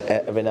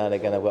every now and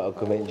again I've got to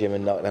come in the gym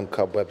and knock them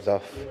cobwebs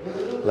off,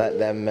 let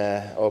them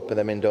open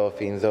them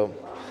endorphins up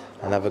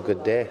and have a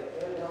good day.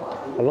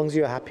 As long as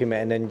you're happy,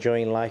 mate, and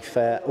enjoying life,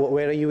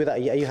 where are you with that?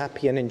 Are you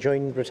happy and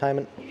enjoying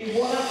retirement?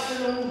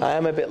 I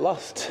am a bit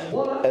lost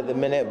at the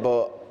minute,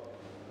 but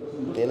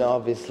you know,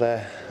 obviously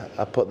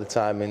I put the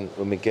time in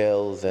with my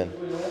girls and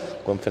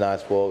going for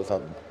nice walks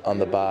on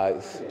the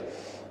bikes,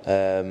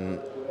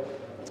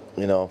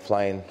 you know,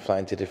 flying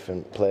to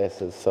different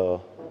places,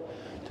 so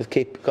just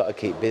got to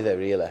keep busy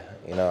really.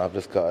 You know, I've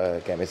just got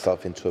to get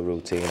myself into a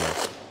routine,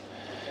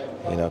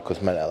 you know,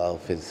 because mental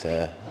health is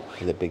a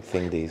big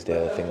thing these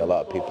days. I think a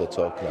lot of people are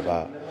talking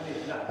about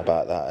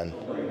that, and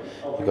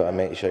you've got to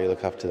make sure you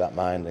look after that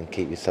mind and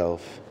keep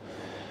yourself,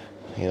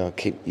 you know,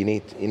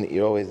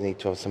 you always need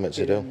to have something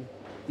to do.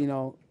 You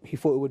know, he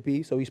thought it would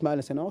be, so he smiled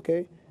and said,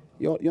 okay,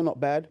 you're not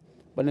bad.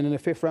 But then in the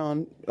 5th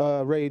round,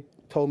 Ray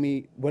told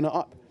me we're not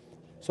up,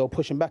 so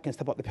push him back and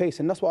step up the pace,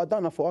 and that's what I've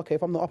done. I thought, okay,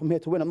 if I'm not up, I'm here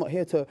to win. I'm not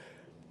here to,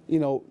 you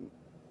know,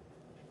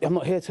 I'm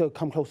not here to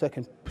come close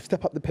second.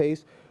 Step up the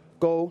pace,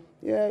 go.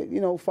 Yeah, you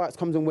know, fights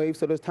comes in waves,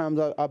 so there's times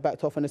I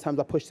backed off and there's times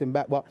I pushed him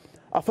back, but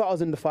I felt I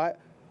was in the fight.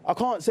 I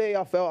can't say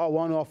I felt I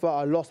won or I felt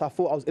I lost. I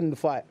thought I was in the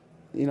fight.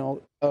 You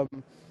know,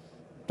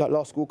 that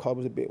last scorecard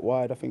was a bit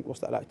wide. I think, what's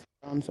that, like 2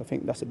 rounds? I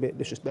think that's a bit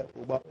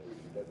disrespectful, but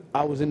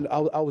I was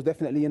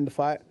definitely in the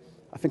fight.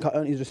 I think I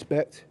earned his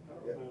respect.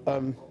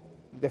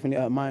 Definitely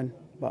earned mine,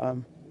 but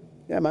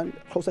yeah, man,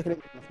 close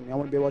second. I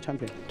want to be a world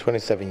champion.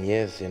 27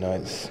 years, you know,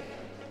 it's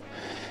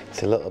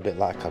a little bit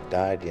like I've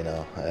died, you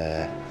know,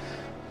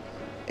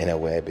 in a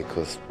way,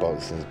 because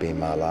boxing's been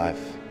my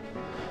life,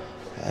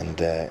 and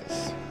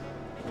it's,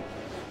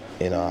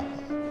 you know,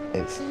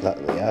 it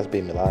has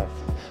been my life.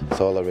 It's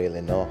all I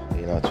really know,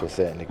 you know, to a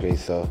certain degree.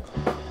 So,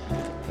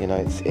 you know,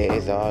 it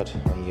is hard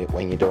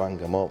when you do hang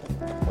them up.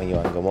 When you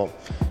hang them up,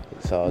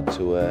 it's hard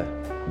to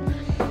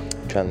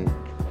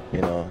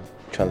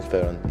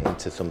transfer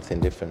into something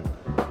different.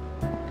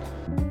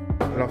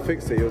 When I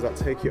fixed it, he was like,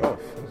 take it off.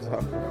 I was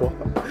like, what?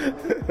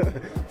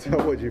 So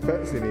what, do you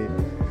fancy me?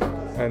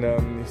 And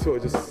he sort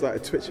of just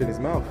started twitching his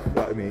mouth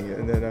at me,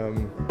 and then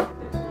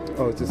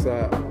I was just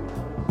like,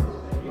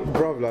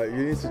 bruv, like,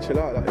 you need to chill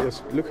out.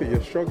 Like, look at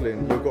you're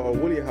struggling. You've got a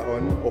woolly hat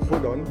on, or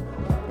hood on,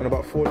 and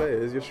about 4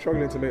 layers. You're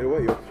struggling to make the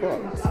weight. You're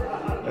fucked.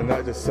 And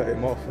that just set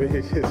him off. He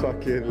just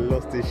fucking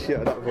lost his shit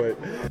at that point.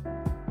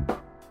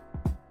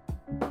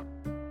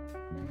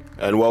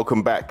 And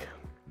welcome back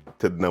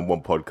to the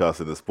 #1 podcast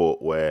in the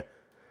sport, where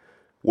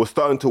we're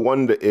starting to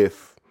wonder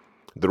if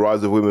the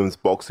rise of women's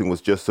boxing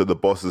was just so the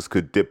bosses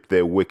could dip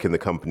their wick in the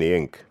company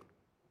ink.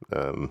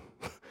 You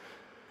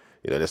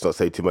know, let's not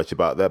say too much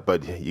about that,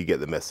 but you get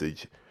the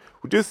message.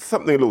 We'll do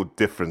something a little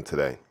different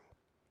today.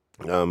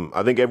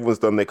 I think everyone's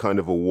done their kind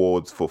of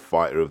awards for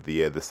Fighter of the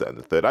Year, this, that, and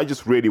the third. I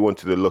just really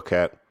wanted to look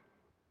at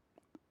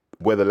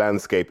where the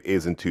landscape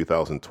is in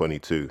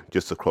 2022,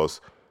 just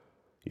across,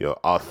 you know,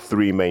 our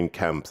 3 main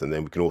camps, and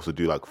then we can also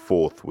do like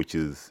 4th, which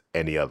is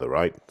any other,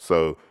 right?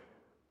 So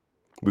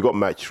we got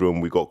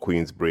Matchroom, we got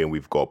Queensberry, and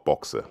we've got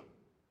Boxer.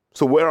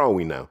 So where are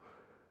we now?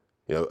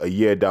 You know, a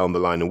year down the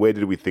line, and where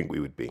did we think we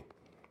would be?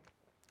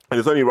 And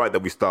it's only right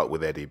that we start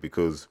with Eddie,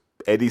 because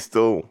Eddie's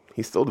still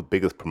the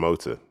biggest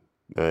promoter.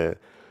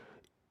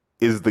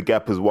 Is the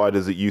gap as wide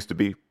as it used to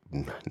be?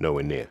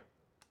 Nowhere near.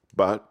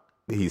 But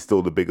he's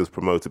still the biggest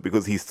promoter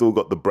because he's still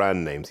got the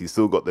brand names. He's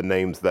still got the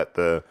names that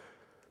the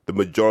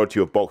majority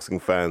of boxing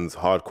fans,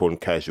 hardcore and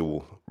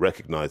casual,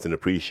 recognize and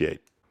appreciate.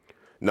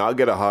 Now, I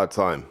get a hard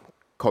time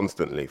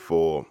constantly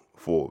for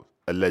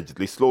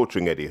allegedly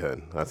slaughtering Eddie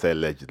Hearn. I say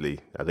allegedly.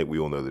 I think we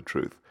all know the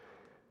truth.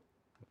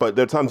 But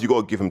there are times you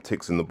got to give him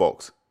ticks in the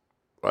box,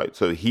 right?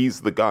 So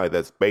he's the guy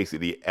that's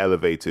basically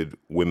elevated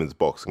women's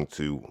boxing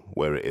to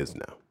where it is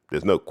now.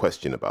 There's no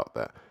question about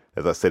that.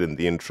 As I said in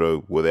the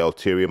intro, were there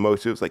ulterior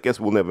motives? I guess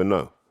we'll never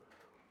know.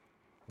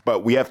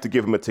 But we have to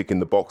give him a tick in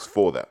the box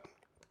for that.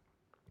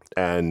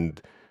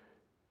 And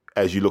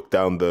as you look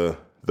down the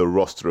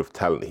roster of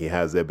talent, he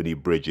has Ebony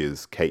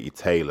Bridges, Katie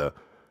Taylor,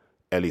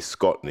 Ellie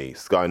Scottney,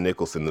 Sky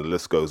Nicholson, the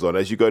list goes on.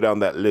 As you go down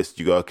that list,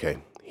 you go, okay,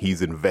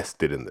 he's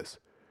invested in this.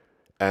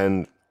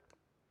 And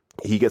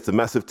he gets a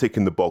massive tick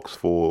in the box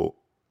for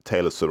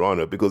Taylor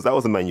Serrano because that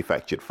was a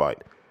manufactured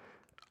fight.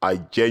 I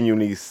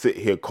genuinely sit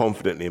here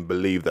confidently and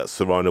believe that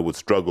Serrano would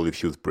struggle if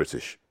she was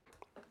British.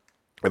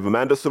 If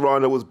Amanda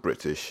Serrano was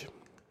British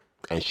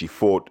and she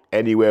fought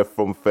anywhere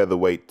from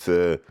featherweight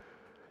to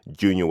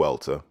junior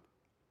welter,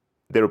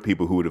 there are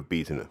people who would have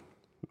beaten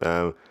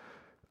her.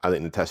 I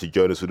think Natasha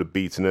Jonas would have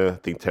beaten her. I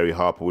think Terry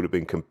Harper would have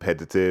been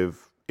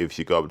competitive. If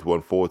she got up to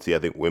 140, I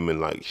think women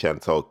like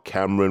Chantal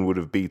Cameron would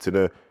have beaten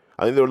her.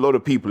 I think there are a lot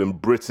of people in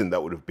Britain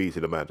that would have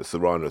beaten Amanda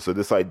Serrano. So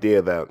this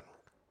idea that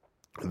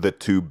the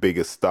 2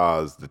 biggest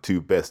stars, the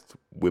 2 best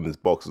women's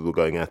boxers were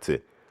going at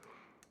it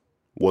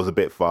was a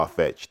bit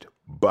far-fetched.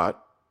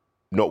 But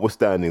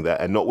notwithstanding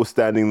that, and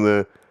notwithstanding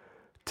the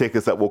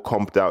tickets that were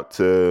comped out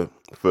to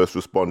first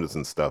responders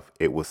and stuff,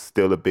 it was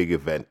still a big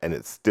event, and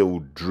it still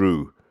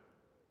drew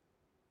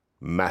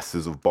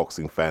masses of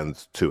boxing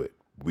fans to it.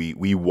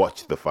 we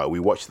watched the fight. We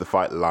watched the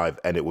fight live,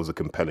 and it was a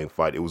compelling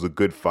fight. It was a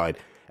good fight,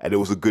 and it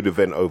was a good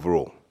event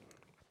overall.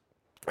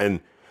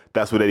 And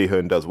that's what Eddie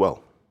Hearn does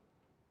well,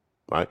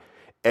 right?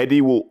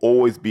 Eddie will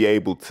always be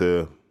able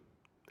to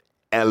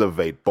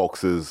elevate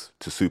boxers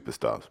to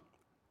superstars,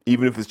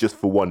 even if it's just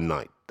for one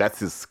night. That's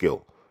his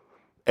skill.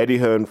 Eddie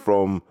Hearn,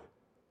 from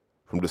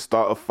the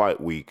start of fight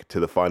week to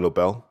the final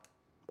bell,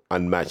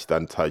 unmatched,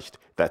 untouched,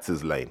 that's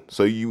his lane.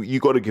 So you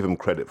got to give him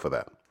credit for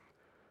that.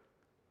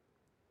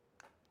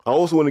 I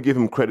also want to give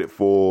him credit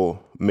for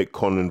Mick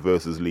Conlan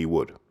versus Lee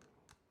Wood.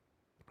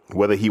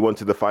 Whether he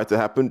wanted the fight to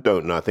happen,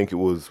 don't know. I think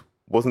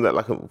wasn't that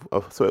like I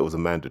thought it was a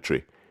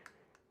mandatory.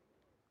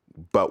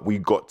 But we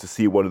got to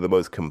see one of the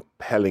most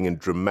compelling and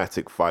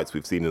dramatic fights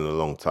we've seen in a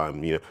long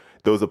time. You know,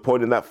 there was a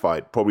point in that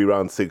fight, probably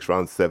round 6,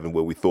 round 7,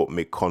 where we thought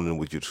Mick Conlan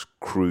would just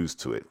cruise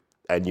to it.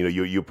 And you know,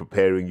 you're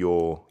preparing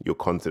your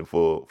content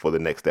for the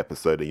next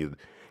episode, and you're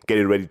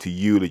getting ready to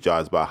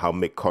eulogize about how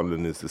Mick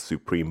Conlan is the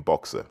supreme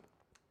boxer.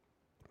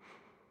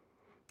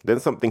 Then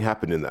something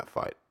happened in that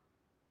fight,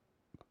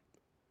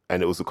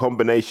 and it was a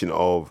combination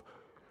of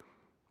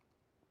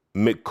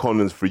Mick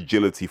Conlan's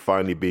fragility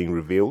finally being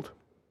revealed,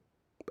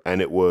 and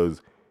it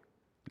was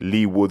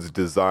Lee Wood's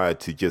desire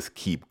to just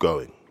keep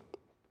going.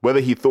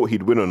 Whether he thought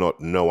he'd win or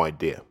not, no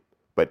idea.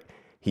 But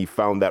he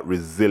found that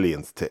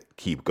resilience to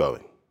keep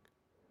going.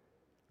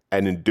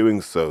 And in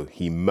doing so,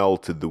 he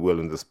melted the will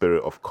and the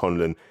spirit of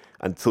Conlan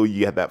until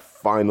you had that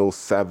final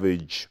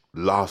savage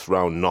last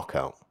round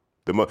knockout.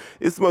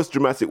 It's the most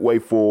dramatic way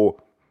for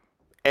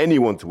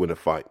anyone to win a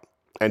fight.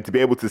 And to be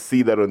able to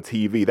see that on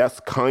TV, that's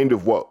kind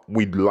of what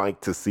we'd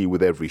like to see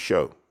with every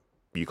show.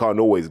 You can't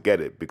always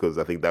get it, because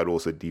I think that would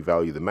also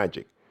devalue the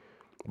magic.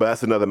 But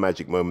that's another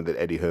magic moment that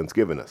Eddie Hearn's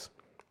given us.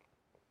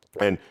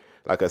 And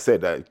like I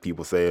said,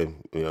 people say,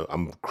 you know,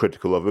 I'm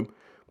critical of him,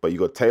 but you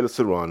got Taylor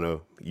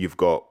Serrano, you've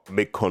got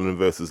Mick Conlan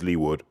versus Lee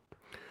Wood.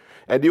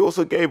 And he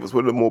also gave us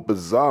one of the more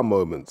bizarre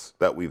moments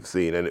that we've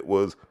seen, and it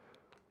was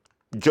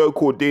Joe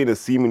Cordina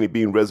seemingly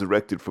being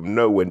resurrected from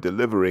nowhere and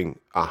delivering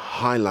a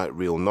highlight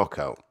reel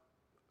knockout.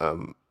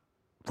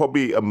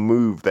 Probably a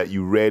move that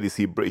you rarely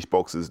see British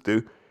boxers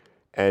do,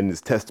 and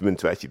is testament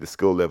to actually the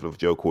skill level of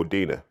Joe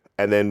Cordina.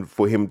 And then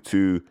for him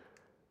to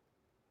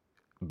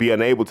be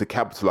unable to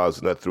capitalize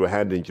on that through a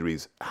hand injury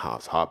is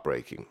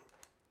heartbreaking.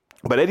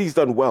 But Eddie's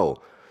done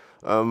well.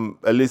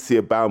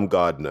 Alicia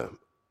Baumgardner,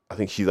 I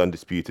think she's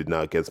undisputed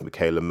now against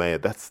Michaela Mayer.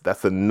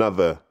 That's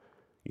another,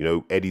 you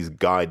know, Eddie's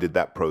guided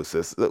that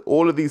process.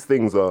 All of these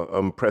things are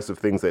impressive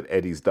things that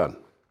Eddie's done.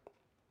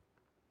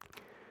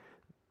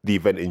 The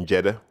event in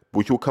Jeddah,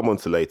 which we'll come on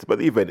to later, but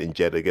the event in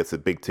Jeddah gets a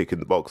big tick in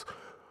the box.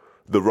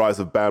 The rise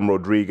of Bam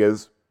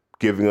Rodriguez,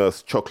 giving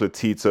us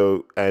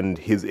Chocolatito and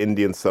his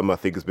Indian summer, I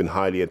think has been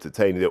highly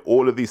entertaining. They're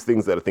all of these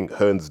things that I think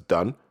Hearn's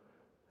done.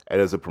 And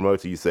as a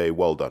promoter, you say,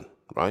 well done,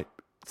 right?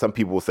 Some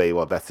people will say,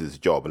 well, that's his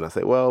job. And I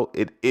say, well,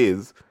 it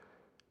is,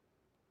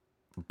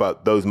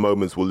 but those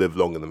moments will live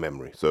long in the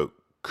memory. So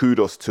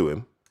kudos to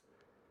him.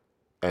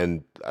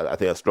 And I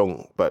think that's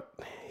strong. But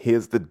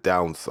here's the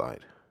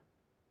downside.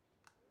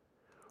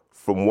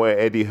 From where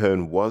Eddie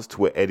Hearn was to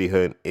where Eddie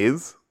Hearn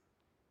is,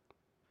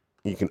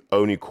 you can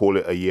only call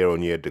it a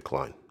year-on-year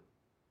decline.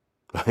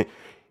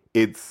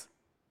 He's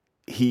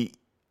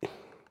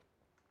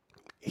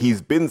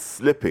been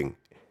slipping,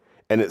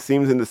 and it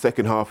seems in the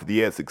second half of the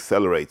year it's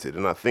accelerated.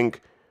 And I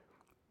think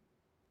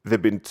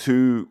there've been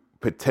two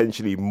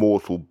potentially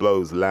mortal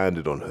blows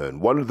landed on Hearn.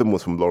 One of them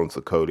was from Lawrence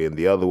Okolie, and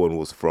the other one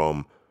was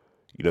from,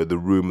 you know, the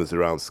rumors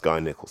around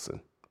Sky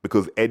Nicholson.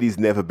 Because Eddie's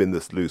never been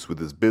this loose with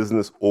his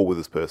business or with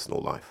his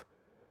personal life.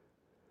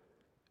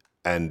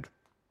 And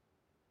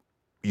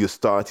you're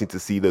starting to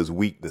see those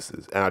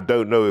weaknesses. And I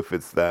don't know if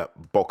it's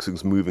that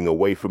boxing's moving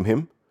away from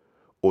him,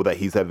 or that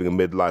he's having a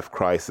midlife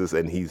crisis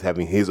and he's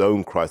having his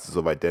own crisis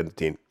of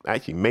identity. And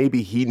actually,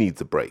 maybe he needs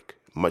a break,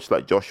 much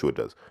like Joshua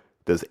does.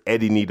 Does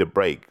Eddie need a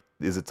break?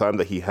 Is it time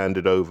that he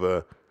handed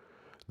over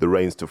the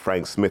reins to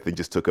Frank Smith and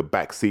just took a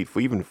back seat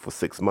for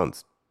 6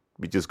 months?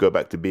 We just go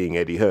back to being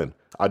Eddie Hearn.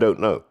 I don't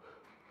know.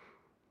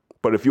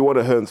 But if you're one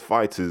of Hearn's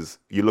fighters,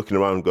 you're looking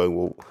around going,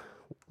 well,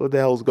 what the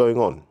hell's going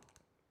on?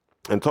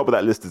 And top of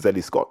that list is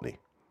Eddie Scotney.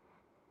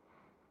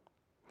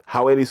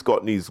 How Eddie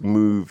Scotney's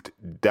moved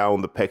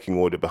down the pecking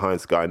order behind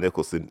Sky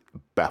Nicholson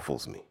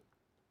baffles me.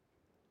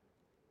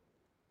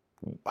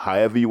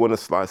 However you want to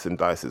slice and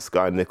dice it,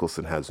 Sky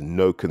Nicholson has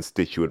no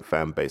constituent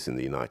fan base in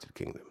the United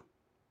Kingdom.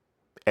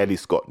 Eddie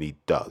Scotney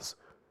does.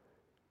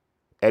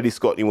 Eddie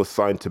Scotney was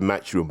signed to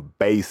Matchroom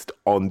based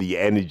on the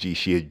energy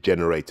she had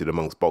generated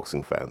amongst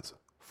boxing fans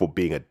for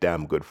being a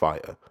damn good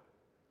fighter.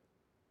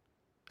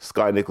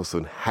 Sky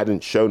Nicholson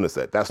hadn't shown us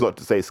that. That's not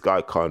to say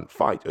Sky can't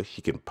fight.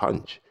 She can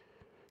punch.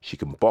 She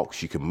can box.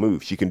 She can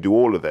move. She can do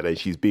all of that. And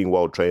she's being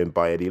well trained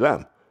by Eddie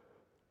Lamb.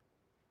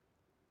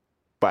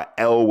 But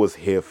Elle was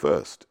here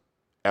first.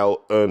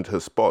 Elle earned her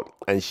spot.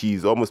 And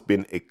she's almost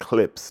been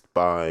eclipsed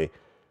by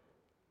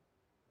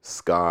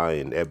Sky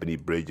and Ebony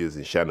Bridges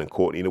and Shannon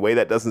Courtney in a way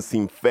that doesn't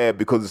seem fair,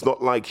 because it's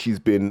not like she's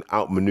been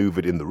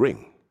outmaneuvered in the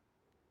ring.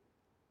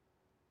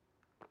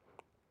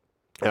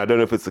 And I don't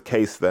know if it's the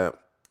case that,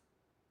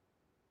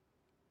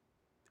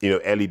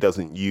 Ellie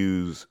doesn't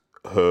use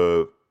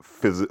her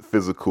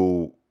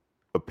physical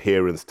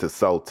appearance to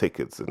sell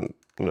tickets, and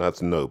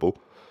that's noble,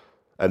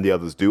 and the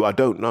others do. I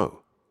don't know.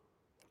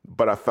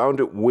 But I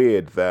found it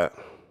weird that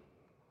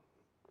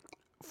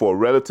for a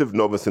relative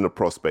novice in a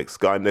prospect,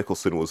 Sky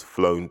Nicholson was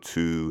flown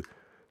to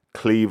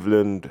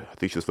Cleveland. I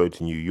think she was flown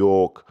to New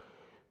York.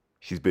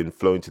 She's been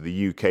flown to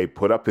the UK,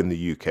 put up in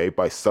the UK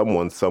by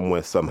someone,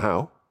 somewhere,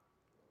 somehow.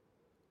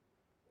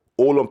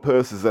 All on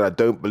purses that I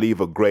don't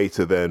believe are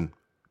greater than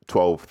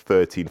 12,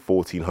 13,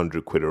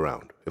 1400 quid a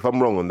round. If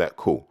I'm wrong on that,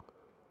 cool.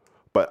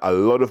 But a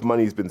lot of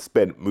money's been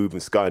spent moving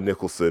Sky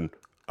Nicholson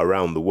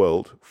around the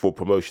world for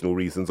promotional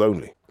reasons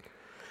only.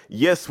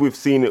 Yes, we've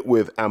seen it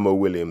with Amo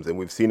Williams and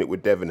we've seen it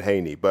with Devin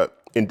Haney,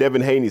 but in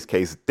Devin Haney's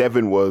case,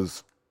 Devin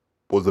was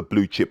a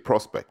blue chip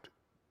prospect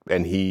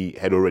and he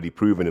had already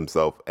proven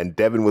himself, and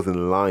Devin was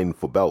in line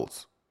for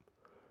belts.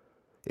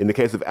 In the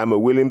case of Amo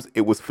Williams,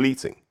 it was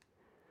fleeting.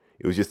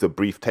 It was just a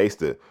brief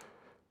taster.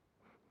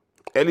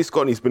 Ellie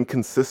Scotney's been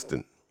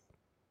consistent,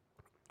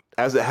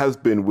 as it has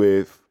been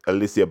with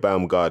Alicia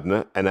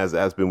Baumgardner and as it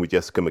has been with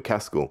Jessica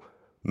McCaskill.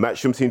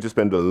 Matchroom seem to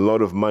spend a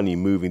lot of money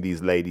moving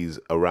these ladies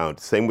around.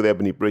 Same with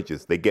Ebony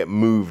Bridges. They get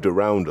moved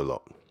around a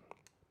lot.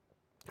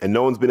 And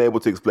no one's been able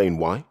to explain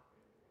why.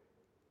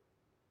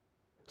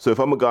 So if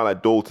I'm a guy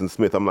like Dalton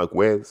Smith, I'm like,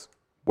 where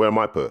are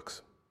my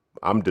perks?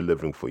 I'm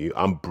delivering for you.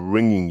 I'm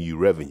bringing you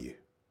revenue.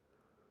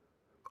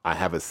 I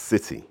have a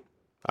city.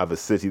 I have a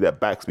city that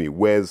backs me.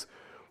 Where's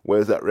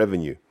that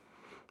revenue?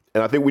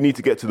 And I think we need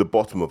to get to the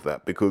bottom of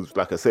that because,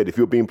 like I said, if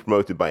you're being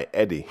promoted by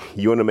Eddie,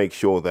 you want to make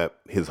sure that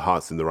his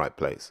heart's in the right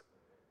place.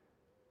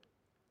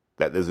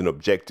 That there's an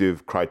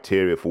objective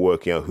criteria for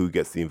working out who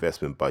gets the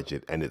investment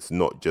budget, and it's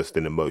not just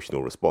an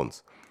emotional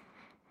response.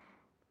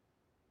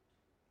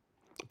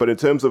 But in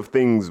terms of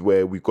things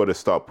where we've got to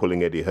start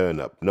pulling Eddie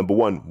Hearn up, number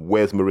one,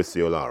 where's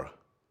Mauricio Lara?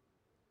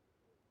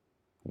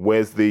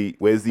 Where's the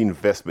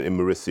investment in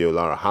Mauricio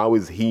Lara? How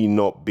is he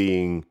not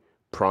being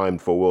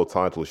primed for a world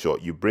title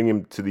shot? You bring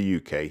him to the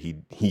UK,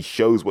 he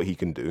shows what he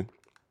can do,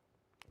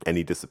 and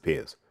he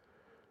disappears.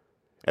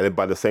 And then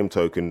by the same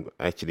token,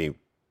 actually,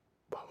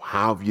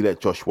 how have you let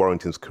Josh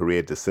Warrington's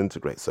career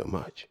disintegrate so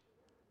much?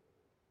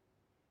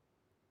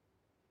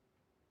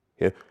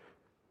 Yeah.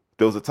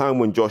 There was a time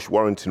when Josh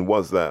Warrington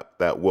was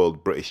that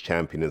world British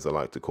champion, as I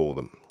like to call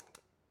them.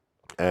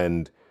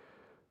 And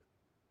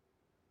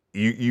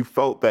you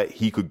felt that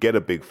he could get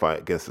a big fight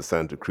against the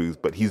Santa Cruz,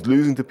 but he's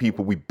losing to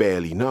people we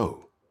barely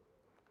know.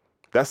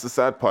 That's the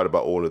sad part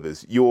about all of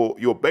this.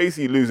 You're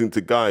basically losing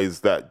to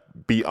guys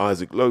that beat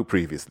Isaac Lowe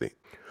previously.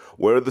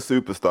 Where are the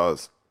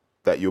superstars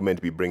that you're meant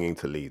to be bringing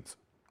to Leeds?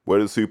 Where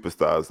are the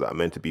superstars that are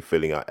meant to be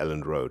filling out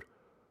Elland Road?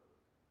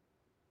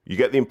 You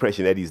get the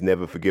impression Eddie's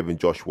never forgiven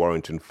Josh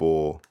Warrington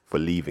for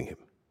leaving him.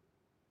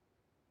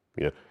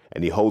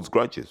 And he holds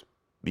grudges.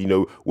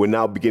 We're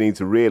now beginning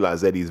to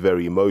realize Eddie's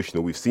very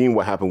emotional. We've seen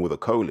what happened with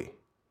Okoli.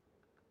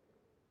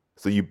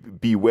 So you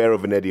beware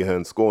of an Eddie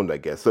Hearn scorned, I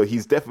guess. So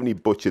he's definitely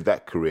butchered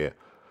that career.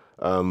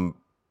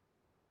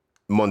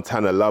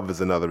 Montana Love is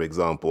another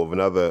example of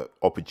another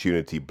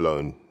opportunity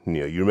blown.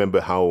 You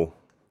remember how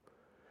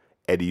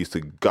Eddie used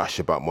to gush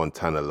about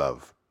Montana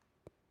Love.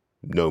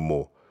 No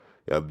more.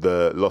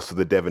 The loss of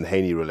the Devin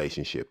Haney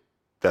relationship.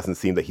 Doesn't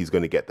seem that he's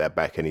going to get that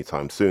back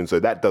anytime soon. So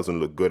that doesn't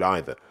look good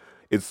either.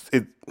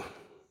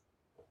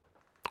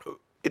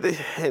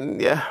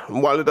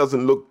 While it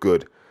doesn't look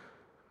good,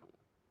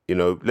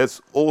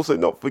 let's also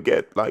not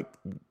forget,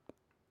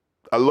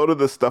 a lot of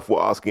the stuff we're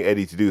asking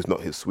Eddie to do is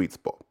not his sweet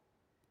spot.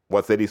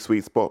 What's Eddie's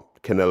sweet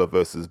spot? Canelo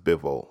versus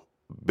Bivol.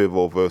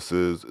 Bivol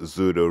versus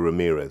Zurdo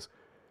Ramirez.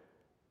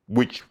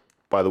 Which,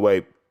 by the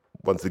way,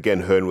 once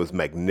again, Hearn was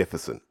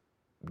magnificent.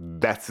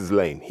 That's his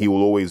lane. He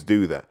will always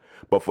do that.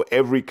 But for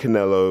every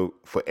Canelo,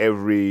 for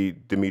every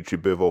Dimitri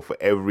Bivol, for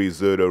every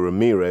Zurdo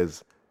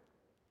Ramirez,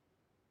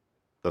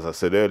 as I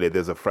said earlier,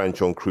 there's a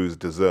Franchon Cruz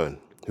Dezern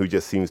who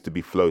just seems to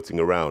be floating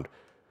around.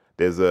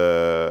 There's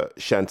a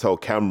Chantel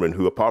Cameron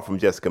who, apart from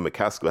Jessica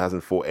McCaskill,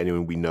 hasn't fought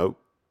anyone we know.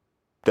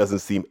 Doesn't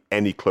seem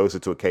any closer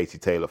to a Katie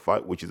Taylor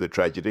fight, which is a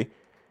tragedy.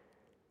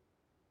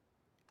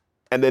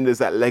 And then there's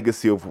that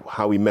legacy of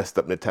how he messed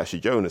up Natasha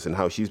Jonas and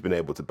how she's been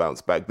able to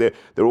bounce back. There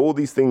are all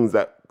these things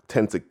that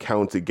tend to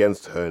count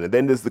against her. And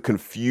then there's the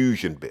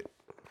confusion bit.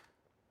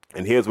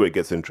 And here's where it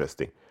gets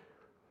interesting.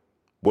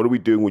 What are we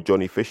doing with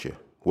Johnny Fisher?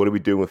 What are we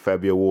doing with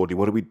Fabio Wardi?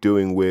 What are we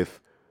doing with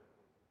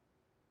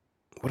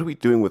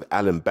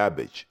Alan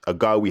Babbage? A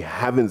guy we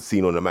haven't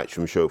seen on a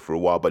Matchroom show for a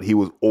while, but he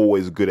was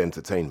always good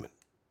entertainment.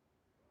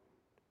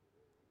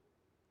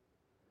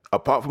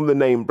 Apart from the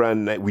name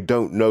brand, we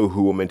don't know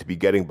who we're meant to be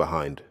getting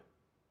behind.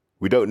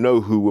 We don't know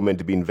who we're meant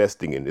to be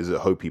investing in. Is it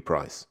Hopi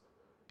Price?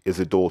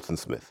 Is it Dalton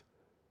Smith?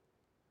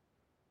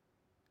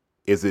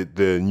 Is it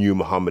the new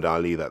Muhammad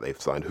Ali that they've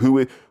signed? Who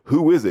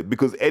is it?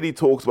 Because Eddie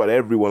talks about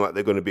everyone like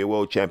they're going to be a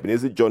world champion.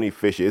 Is it Johnny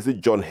Fisher? Is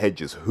it John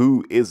Hedges?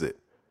 Who is it?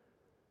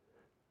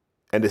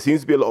 And there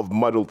seems to be a lot of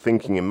muddled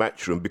thinking in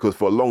Matchroom because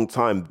for a long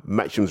time,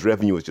 Matchroom's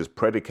revenue was just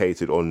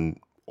predicated on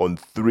on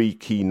 3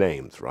 key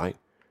names, right?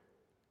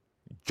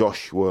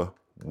 Joshua,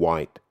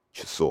 White,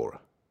 Chisora.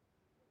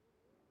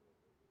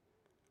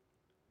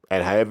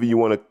 And however you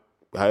want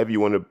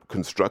to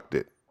construct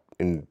it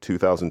in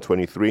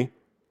 2023,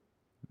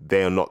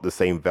 they are not the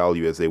same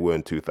value as they were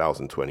in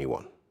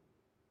 2021.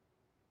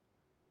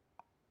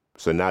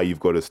 So now you've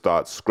got to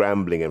start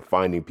scrambling and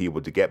finding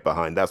people to get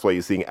behind. That's why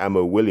you're seeing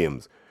Amo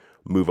Williams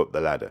move up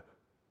the ladder.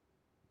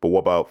 But what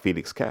about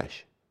Felix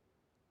Cash?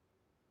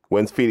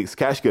 When's Felix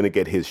Cash going to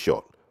get his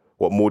shot?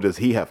 What more does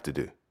he have to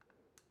do?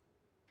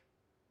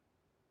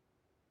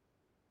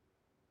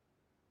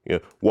 You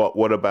know,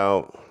 what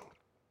about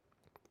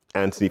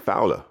Anthony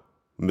Fowler,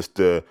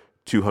 Mr.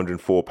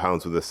 204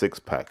 pounds with a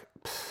 6-pack?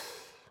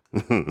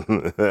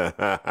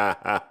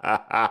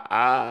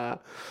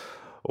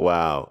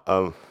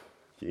 Wow.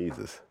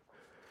 Jesus.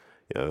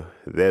 You know,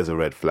 there's a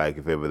red flag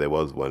if ever there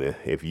was one.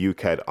 If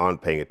UCAD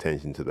aren't paying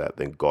attention to that,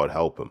 then God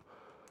help them.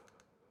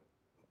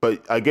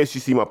 But I guess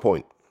you see my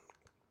point.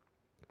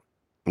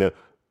 You know,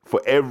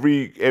 for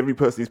every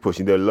person he's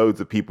pushing, there are loads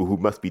of people who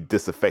must be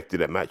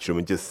disaffected at Matchroom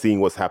and just seeing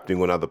what's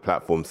happening on other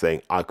platforms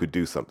saying, I could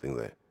do something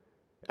there.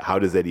 How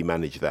does Eddie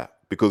manage that?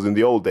 Because in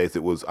the old days,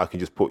 it was, I can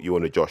just put you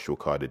on a Joshua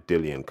card, a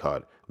Dillian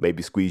card,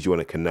 maybe squeeze you on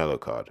a Canelo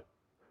card.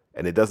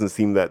 And it doesn't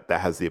seem that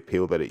has the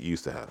appeal that it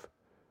used to have.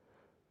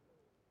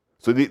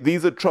 So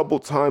these are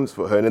troubled times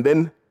for her. And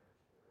then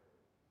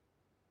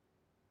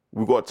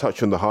we've got to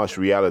touch on the harsh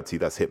reality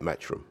that's hit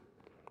Matchroom.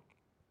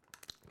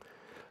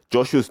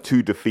 Joshua's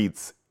 2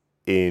 defeats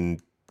in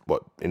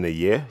a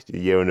year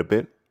and a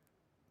bit?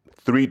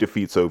 3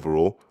 defeats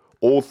overall.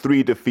 All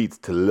 3 defeats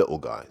to little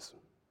guys.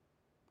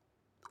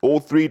 All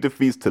 3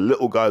 defeats to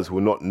little guys who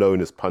are not known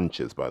as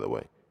punchers, by the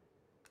way.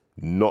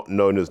 Not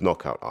known as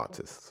knockout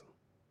artists.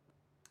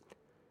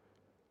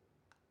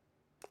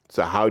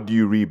 So how do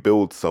you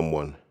rebuild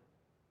someone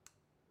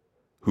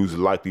who's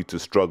likely to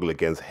struggle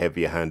against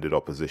heavier-handed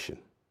opposition?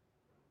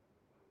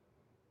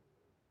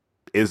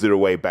 Is there a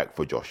way back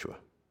for Joshua?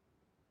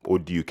 Or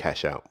do you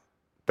cash out?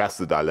 That's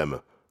the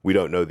dilemma. We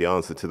don't know the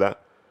answer to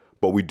that,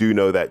 but we do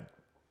know that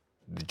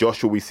the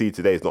Joshua we see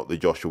today is not the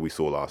Joshua we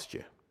saw last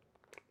year.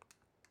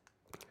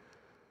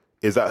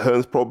 Is that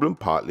Hearn's problem?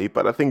 Partly,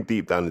 but I think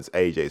deep down it's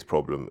AJ's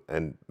problem,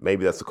 and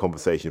maybe that's a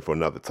conversation for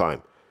another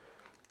time.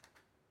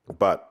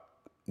 But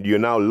you're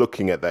now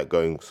looking at that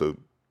going, so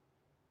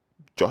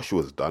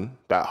Joshua's done.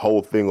 That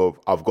whole thing of,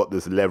 I've got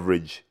this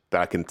leverage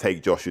that I can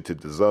take Joshua to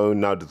DAZN.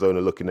 Now DAZN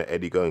are looking at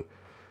Eddie going,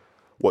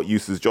 what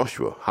use is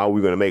Joshua? How are we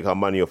going to make our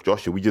money off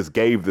Joshua? We just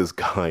gave this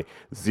guy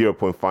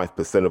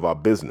 0.5% of our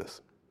business.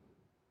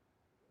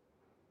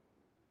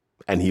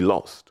 And he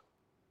lost.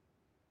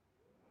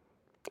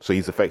 So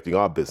he's affecting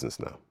our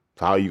business now.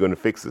 So how are you going to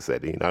fix this,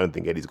 Eddie? And I don't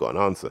think Eddie's got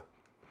an answer.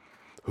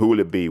 Who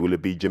will it be? Will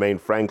it be Jermaine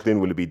Franklin?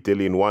 Will it be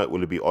Dillian White?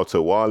 Will it be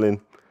Otto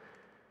Warlin?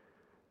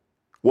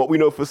 What we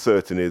know for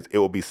certain is it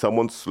will be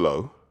someone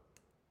slow,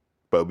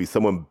 but it'll be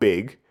someone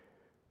big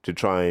to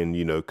try and,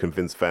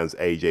 convince fans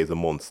AJ's a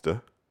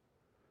monster.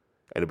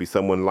 And it'll be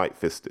someone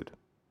light-fisted.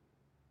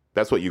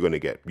 That's what you're going to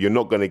get. You're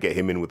not going to get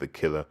him in with a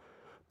killer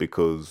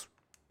because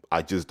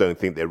I just don't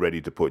think they're ready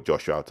to put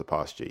Joshua out to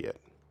pasture yet.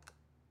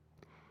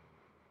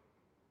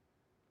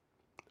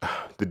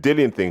 The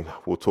Dillian thing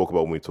we'll talk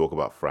about when we talk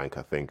about Frank,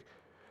 I think.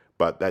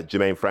 But that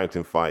Jermaine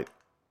Franklin fight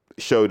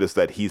showed us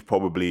that he's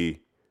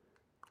probably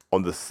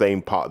on the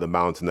same part of the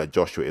mountain that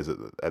Joshua is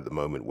at the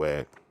moment,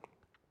 where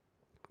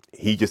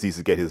he just needs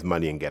to get his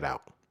money and get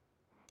out.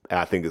 And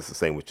I think it's the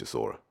same with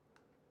Chisora.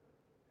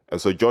 And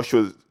so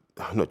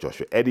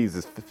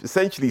Eddie's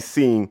essentially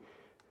seeing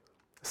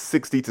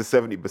 60 to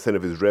 70%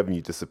 of his revenue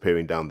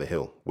disappearing down the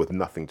hill with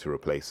nothing to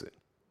replace it.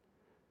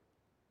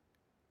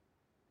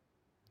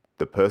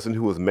 The person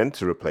who was meant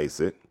to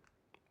replace it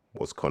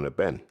was Conor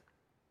Benn.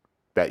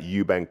 That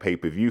Eubank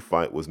pay-per-view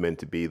fight was meant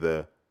to be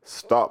the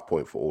start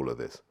point for all of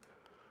this.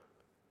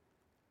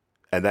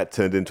 And that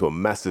turned into a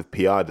massive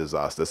PR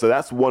disaster. So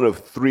that's one of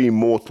 3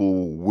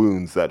 mortal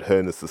wounds that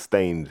Hearn has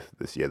sustained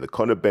this year. The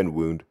Conor Benn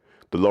wound,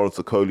 the Lawrence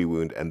Okoli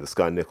wound, and the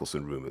Sky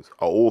Nicholson rumors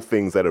are all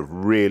things that have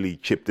really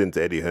chipped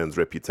into Eddie Hearn's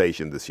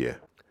reputation this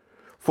year.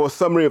 For a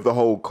summary of the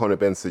whole Conor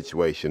Benn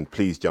situation,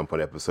 please jump on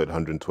episode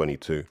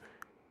 122.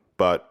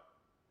 But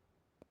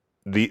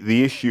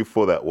the issue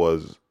for that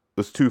was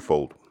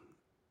twofold.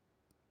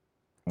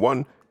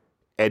 One,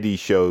 Eddie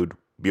showed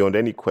beyond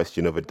any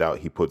question of a doubt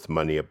he puts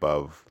money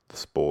above the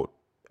sport.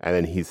 And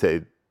then he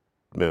said,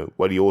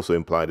 what he also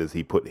implied is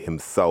he put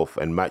himself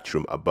and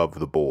Matchroom above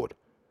the board.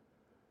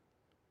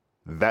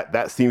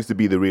 That seems to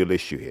be the real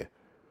issue here.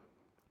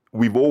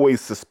 We've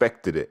always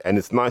suspected it, and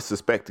it's nice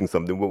suspecting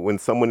something when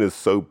someone is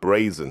so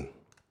brazen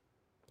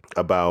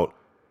about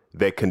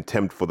their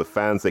contempt for the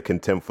fans, their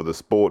contempt for the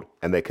sport,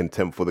 and their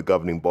contempt for the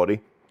governing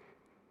body.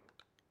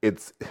 You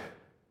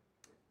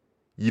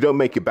don't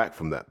make it back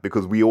from that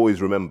because we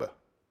always remember.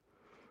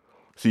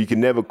 So you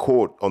can never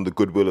court on the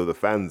goodwill of the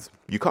fans.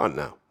 You can't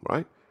now,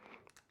 right?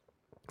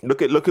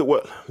 Look at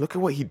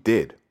what he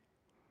did.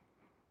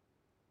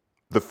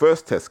 The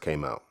first test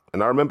came out.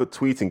 And I remember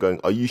tweeting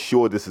going, are you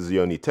sure this is the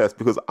only test?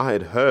 Because I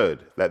had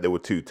heard that there were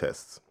 2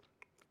 tests.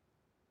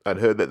 I'd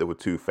heard that there were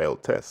 2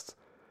 failed tests.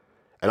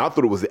 And I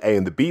thought it was the A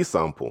and the B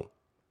sample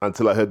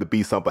until I heard the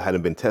B sample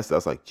hadn't been tested. I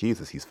was like,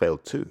 Jesus, he's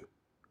failed 2.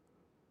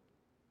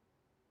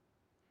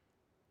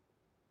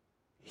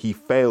 He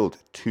failed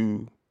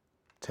 2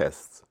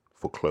 tests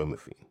for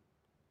clomiphene.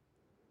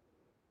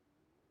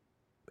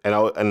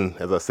 And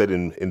as I said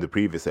in the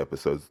previous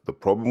episodes, the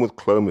problem with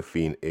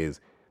clomiphene is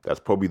that's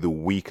probably the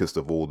weakest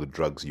of all the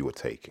drugs you were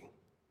taking.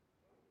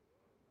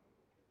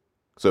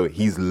 So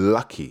he's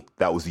lucky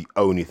that was the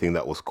only thing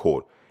that was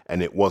caught.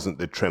 And it wasn't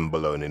the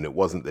Trenbolone, and it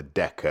wasn't the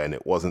Deca, and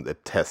it wasn't the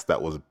test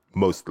that was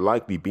most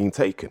likely being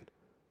taken.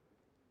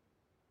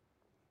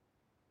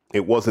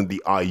 It wasn't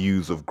the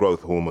IUs of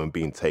growth hormone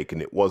being taken.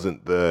 It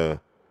wasn't the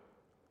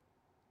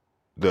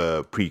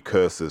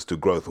precursors to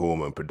growth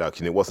hormone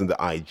production. It wasn't the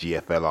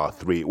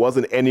IGF-LR3. It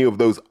wasn't any of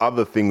those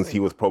other things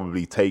he was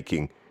probably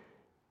taking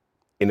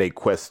in a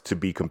quest to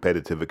be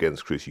competitive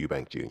against Chris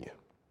Eubank Jr.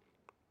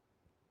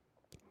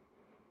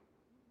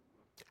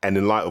 And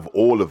in light of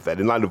all of that,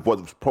 in light of what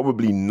was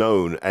probably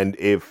known, and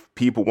if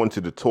people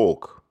wanted to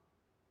talk,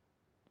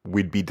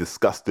 we'd be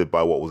disgusted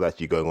by what was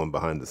actually going on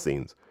behind the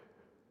scenes.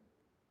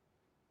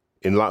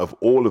 In light of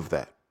all of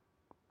that,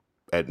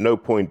 at no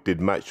point did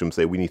Matchroom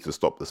say we need to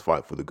stop this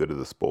fight for the good of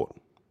the sport.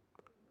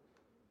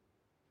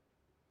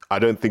 I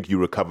don't think you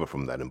recover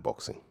from that in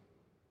boxing.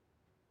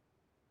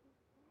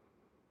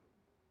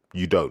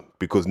 You don't,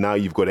 because now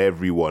you've got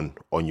everyone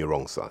on your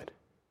wrong side.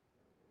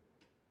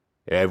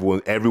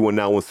 Everyone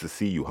now wants to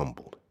see you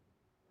humbled.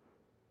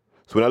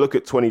 So when I look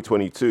at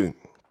 2022,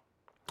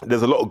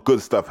 there's a lot of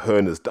good stuff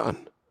Hearn has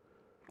done.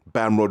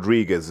 Bam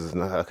Rodriguez, is,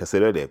 like I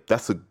said earlier,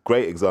 that's a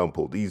great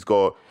example. He's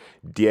got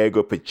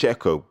Diego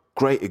Pacheco,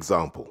 great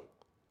example.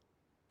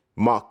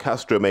 Mark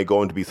Castro may go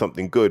on to be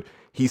something good.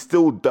 He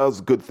still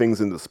does good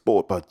things in the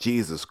sport, but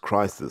Jesus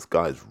Christ, this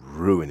guy's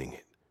ruining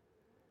it.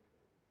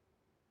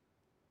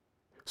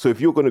 So if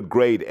you're going to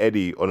grade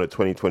Eddie on a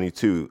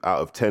 2022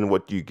 out of 10,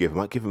 what do you give him?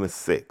 I'd give him a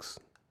 6.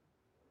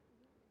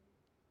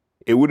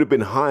 It would have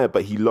been higher,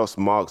 but he lost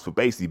marks for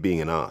basically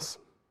being an ass.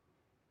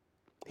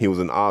 He was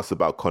an ass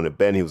about Conor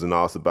Benn. He was an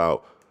ass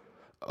about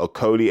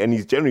Okolie, and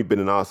he's generally been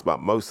an ass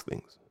about most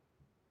things.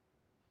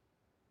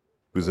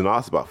 He was an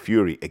ass about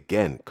Fury,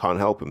 again, can't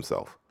help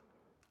himself.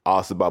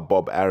 Ass about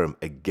Bob Arum,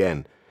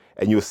 again.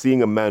 And you're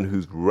seeing a man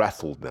who's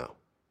rattled now.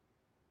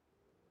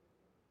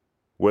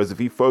 Whereas if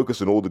he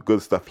focused on all the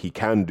good stuff he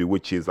can do,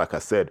 which is, like I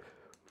said,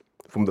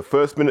 from the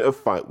first minute of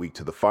fight week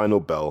to the final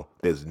bell,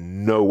 there's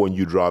no one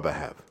you'd rather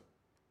have.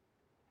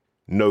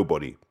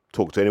 Nobody.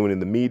 Talk to anyone in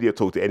the media,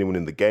 talk to anyone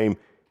in the game.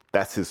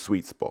 That's his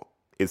sweet spot.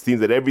 It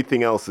seems that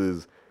everything else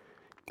is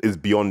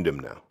beyond him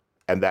now.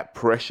 And that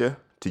pressure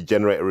to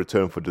generate a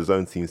return for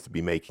DAZN seems to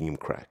be making him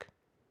crack.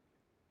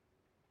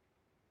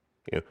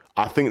 You know,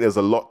 I think there's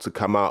a lot to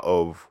come out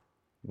of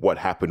what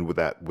happened with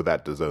that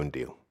DAZN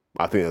deal.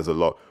 I think there's a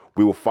lot.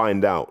 We will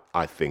find out,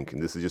 I think,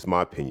 and this is just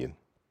my opinion,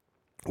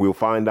 we'll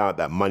find out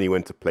that money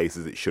went to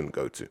places it shouldn't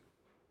go to.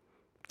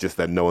 Just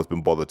that no one's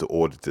been bothered to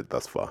audit it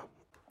thus far.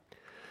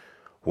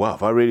 Wow,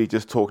 if I really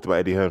just talked about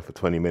Eddie Hearn for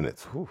 20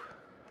 minutes.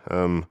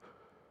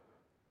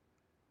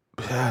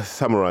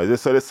 Summarize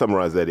this. So let's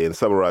summarize Eddie and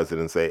summarize it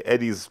and say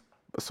Eddie's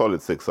a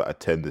solid 6 out of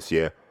 10 this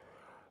year.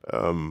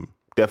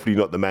 Definitely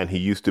not the man he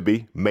used to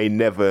be. May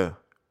never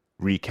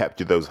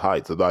recapture those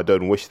heights, although I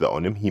don't wish that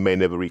on him. He may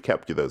never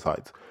recapture those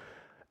heights.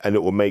 And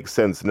it will make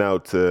sense now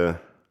to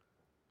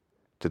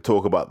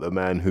talk about the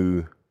man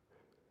who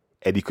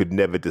Eddie could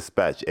never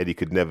dispatch, Eddie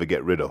could never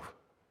get rid of.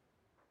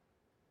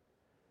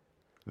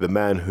 The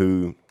man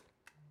who,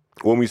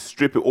 when we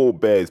strip it all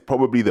bare, is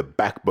probably the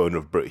backbone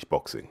of British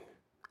boxing,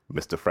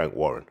 Mr. Frank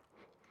Warren.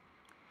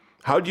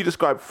 How do you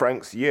describe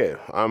Frank's year?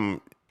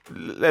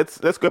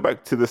 Let's go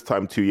back to this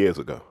time 2 years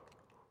ago.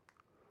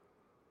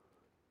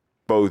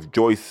 Both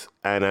Joyce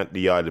and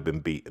Anthony Yarde had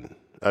been beaten.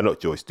 Not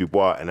Joyce,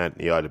 Dubois and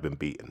Anthony Yarde had been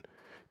beaten.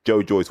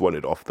 Joe Joyce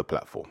wanted off the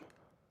platform.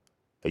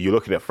 And you're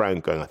looking at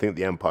Frank going, I think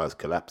the empire's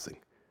collapsing.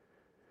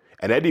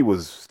 And Eddie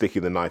was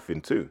sticking the knife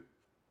in too.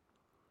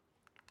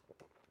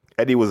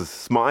 Eddie was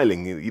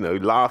smiling,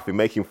 laughing,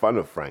 making fun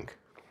of Frank.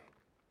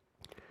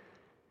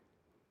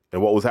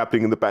 And what was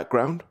happening in the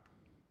background?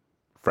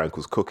 Frank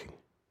was cooking.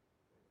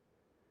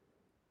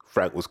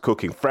 Frank was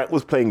cooking. Frank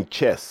was playing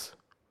chess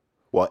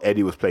while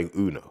Eddie was playing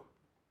Uno.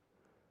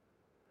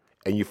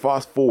 And you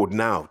fast forward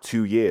now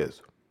 2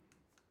 years.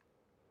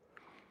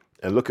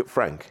 And look at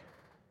Frank.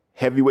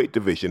 Heavyweight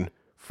division,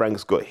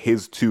 Frank's got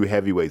his 2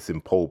 heavyweights in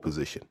pole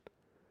position.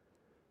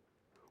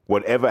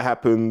 Whatever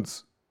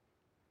happens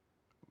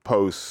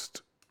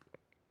post,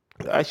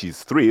 actually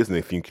it's 3, isn't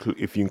it,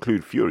 if you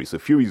include Fury. So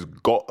Fury's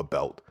got a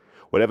belt.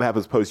 Whatever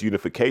happens post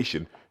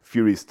unification,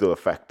 Fury's still a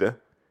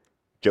factor.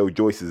 Joe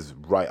Joyce is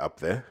right up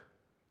there.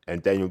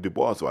 And Daniel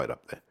Dubois is right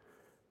up there.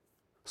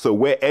 So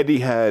where Eddie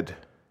had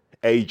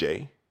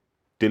AJ,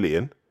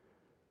 Dillian,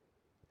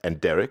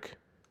 and Derek,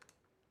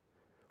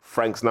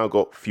 Frank's now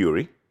got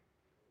Fury,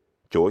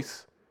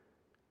 Joyce,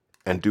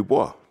 and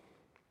Dubois.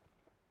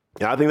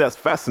 And I think that's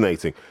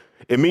fascinating.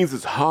 It means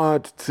it's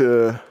hard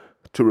to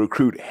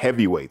recruit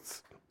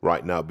heavyweights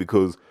right now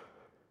because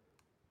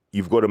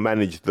you've got to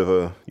manage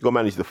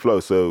the flow.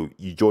 So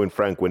you join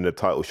Frank when the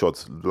title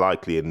shot's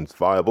likely and it's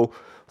viable.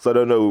 So I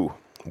don't know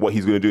what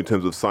he's going to do in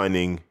terms of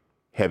signing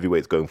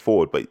heavyweights going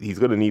forward, but he's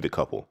going to need a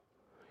couple.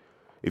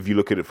 If you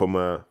look at it from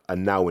a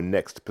now and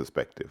next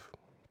perspective.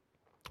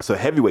 So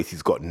heavyweights,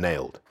 he's got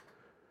nailed.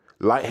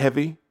 Light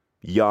heavy,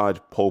 Yard,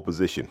 pole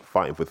position,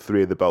 fighting for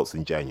 3 of the belts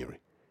in January.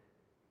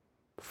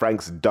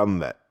 Frank's done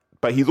that.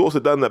 But he's also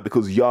done that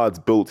because Yard's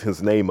built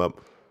his name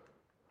up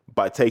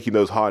by taking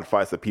those hard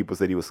fights that people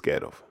said he was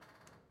scared of.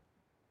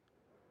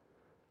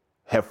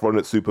 Heffron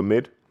at super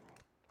mid,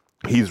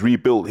 he's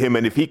rebuilt him.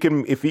 And if he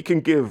can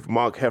give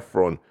Mark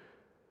Heffron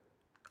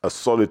a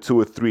solid 2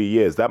 or 3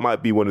 years, that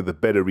might be one of the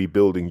better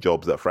rebuilding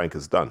jobs that Frank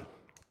has done.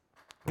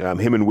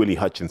 Him and Willie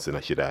Hutchinson,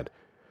 I should add.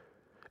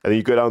 And then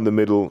you go down the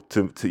middle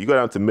you go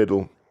down to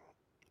middle,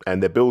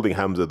 and they're building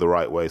Hamza the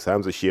right way. So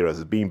Hamza Shiraz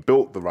is being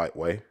built the right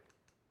way,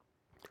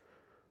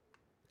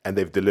 and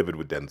they've delivered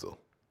with Denzel.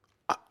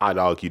 I'd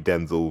argue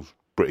Denzel's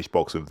British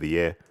Boxer of the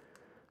Year.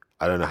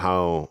 I don't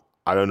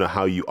know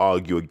how you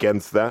argue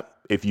against that.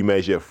 If you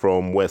measure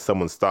from where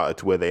someone started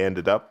to where they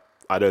ended up,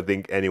 I don't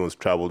think anyone's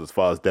traveled as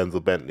far as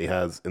Denzel Bentley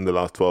has in the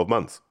last 12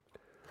 months.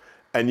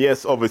 And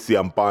yes, obviously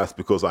I'm biased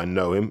because I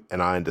know him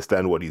and I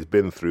understand what he's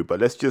been through, but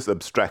let's just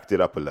abstract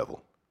it up a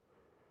level.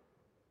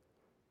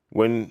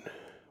 When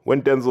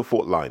Denzel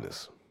fought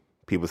Linus,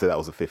 people said that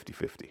was a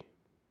 50-50.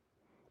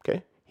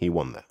 Okay? He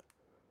won that.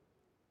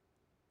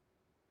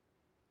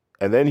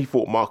 And then he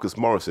fought Marcus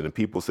Morrison, and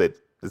people said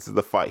this is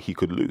the fight he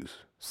could lose.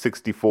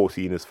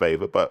 60-40 in his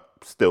favor, but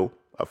still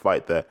a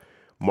fight that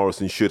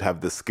Morrison should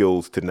have the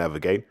skills to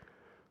navigate.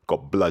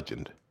 Got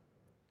bludgeoned.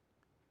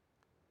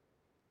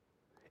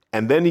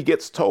 And then he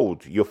gets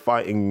told, you're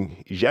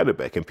fighting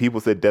Janibek, and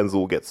people said Denzel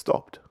will get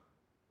stopped.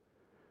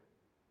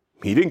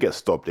 He didn't get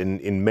stopped.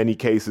 In many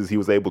cases, he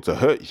was able to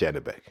hurt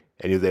Janibek,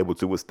 and he was able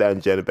to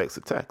withstand Janibek's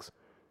attacks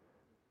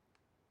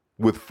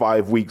with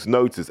 5 weeks'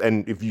 notice.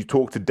 And if you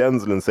talk to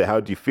Denzel and say, how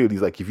do you feel?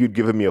 He's like, if you'd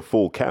given me a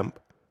full camp,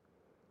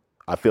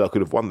 I feel I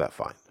could have won that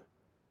fight.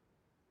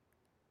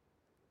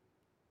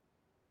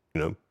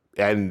 You know,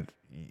 and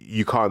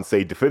you can't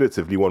say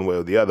definitively one way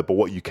or the other, but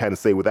what you can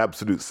say with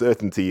absolute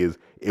certainty is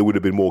it would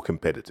have been more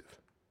competitive.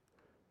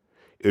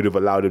 It would have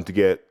allowed him to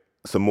get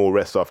some more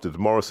rest after the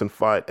Morrison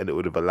fight, and it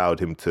would have allowed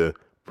him to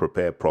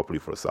prepare properly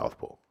for a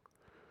southpaw.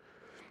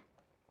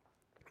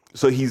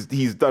 So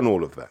he's done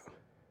all of that.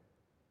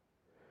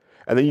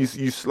 And then you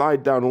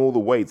slide down all the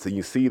weights and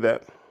you see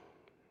that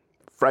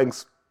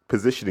Frank's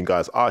positioning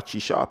guys, Archie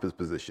Sharp is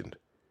positioned.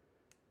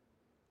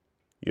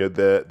 You know,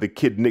 the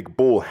kid Nick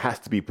Ball has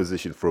to be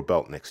positioned for a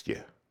belt next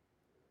year.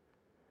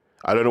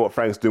 I don't know what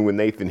Frank's doing with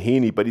Nathan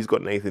Heaney, but he's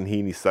got Nathan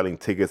Heaney selling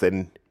tickets,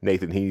 and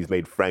Nathan Heaney's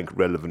made Frank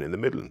relevant in the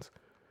Midlands.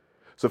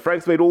 So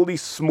Frank's made all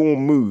these small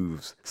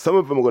moves. Some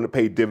of them are going to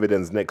pay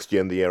dividends next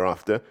year and the year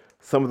after.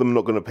 Some of them are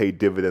not going to pay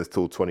dividends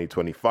till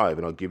 2025.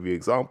 And I'll give you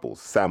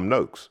examples. Sam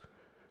Noakes.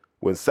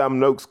 When Sam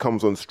Noakes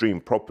comes on stream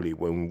properly,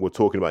 when we're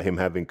talking about him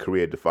having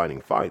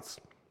career-defining fights,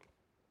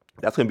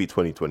 that's going to be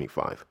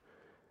 2025.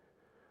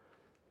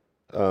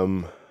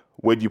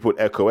 Where do you put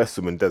Echo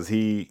Esserman?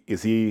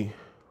 Is he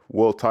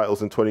world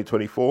titles in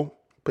 2024?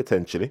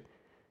 Potentially.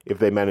 If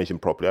they manage him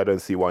properly, I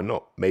don't see why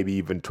not. Maybe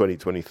even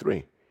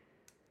 2023.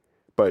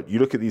 But you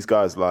look at these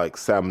guys like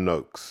Sam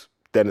Noakes,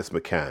 Dennis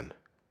McCann,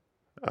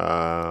 who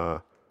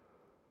are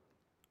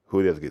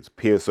the other kids?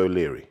 Pierce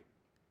O'Leary.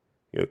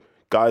 You know,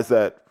 guys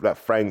that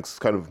Frank's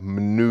kind of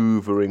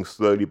maneuvering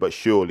slowly but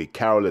surely.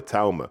 Carol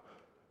Atalma,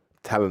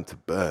 talent to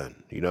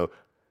burn. You know,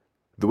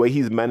 the way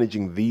he's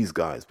managing these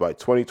guys, by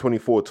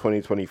 2024,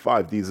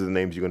 2025, these are the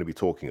names you're going to be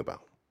talking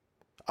about.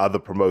 Other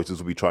promoters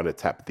will be trying to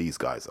tap these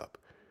guys up.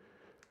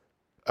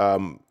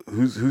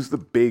 Who's the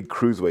big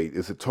cruiserweight?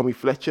 Is it Tommy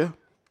Fletcher?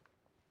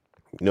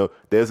 You know,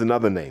 there's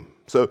another name.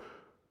 So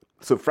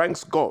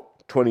Frank's got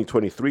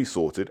 2023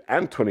 sorted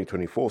and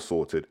 2024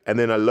 sorted, and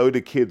then a load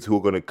of kids who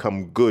are going to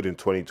come good in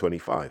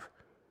 2025.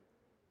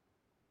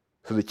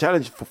 So the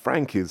challenge for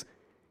Frank is,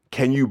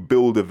 can you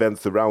build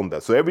events around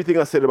that? So everything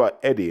I said about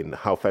Eddie and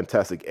how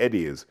fantastic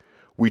Eddie is,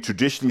 we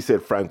traditionally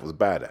said Frank was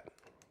bad at.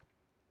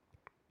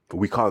 But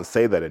we can't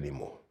say that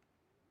anymore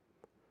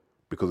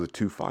because of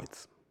 2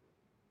 fights.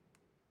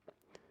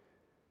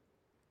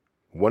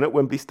 One at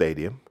Wembley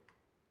Stadium,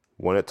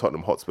 one at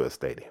Tottenham Hotspur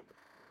Stadium.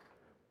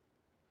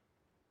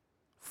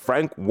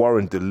 Frank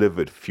Warren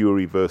delivered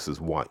Fury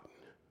versus White.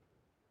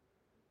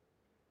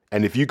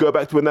 And if you go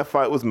back to when that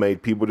fight was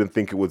made, people didn't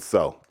think it would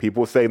sell.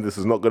 People were saying this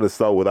is not going to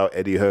sell without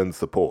Eddie Hearn's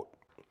support.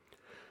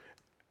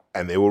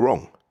 And they were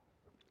wrong.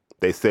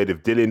 They said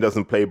if Dillian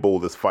doesn't play ball,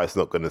 this fight's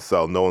not going to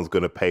sell. No one's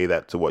going to pay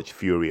that to watch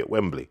Fury at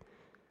Wembley.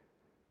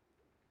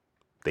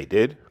 They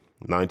did.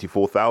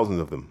 94,000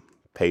 of them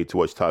paid to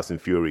watch Tyson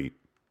Fury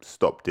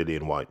stop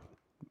Dillian White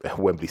at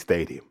Wembley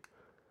Stadium.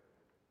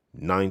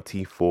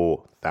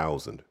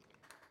 94,000.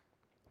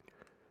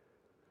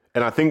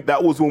 And I think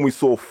that was when we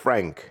saw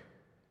Frank,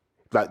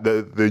 like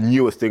the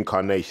newest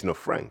incarnation of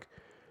Frank.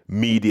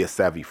 media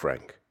savvy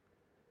Frank.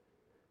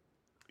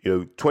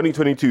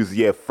 2022 is the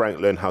year Frank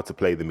learned how to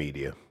play the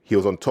media. He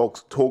was on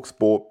Talk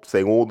Sport,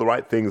 saying all the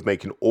right things,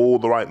 making all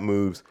the right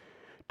moves,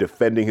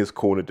 defending his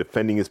corner,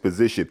 defending his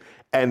position,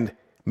 and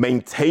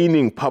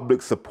maintaining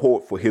public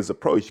support for his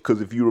approach.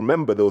 Because if you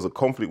remember, there was a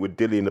conflict with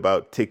Dillian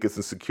about tickets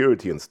and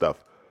security and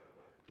stuff.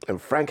 And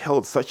Frank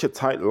held such a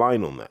tight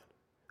line on that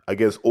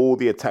against all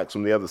the attacks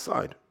from the other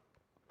side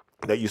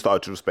that you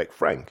started to respect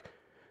Frank.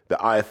 The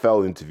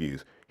IFL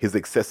interviews, his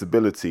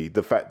accessibility,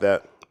 the fact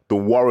that the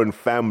Warren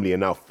family are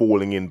now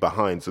falling in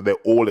behind, so they're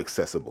all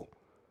accessible.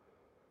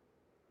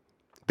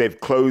 They've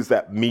closed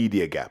that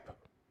media gap,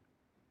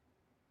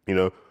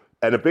 And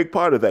a big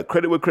part of that,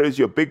 credit where credit's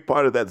due, a big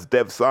part of that's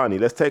Dev Sani.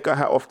 Let's take our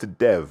hat off to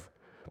Dev,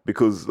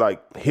 because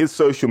his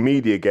social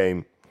media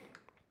game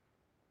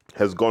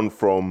has gone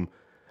from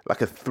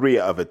like a 3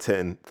 out of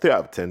 10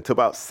 to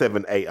about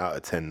 7, 8 out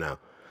of 10 now.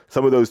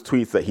 Some of those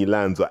tweets that he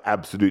lands are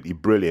absolutely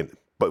brilliant,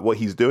 but what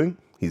he's doing,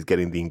 he's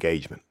getting the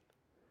engagement.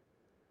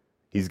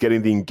 He's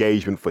getting the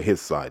engagement for his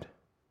side.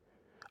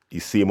 You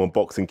see him on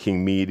Boxing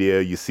King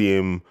Media. You see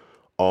him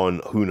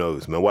on who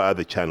knows, man, what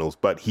other channels.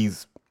 But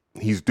he's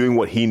doing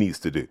what he needs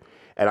to do.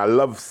 And I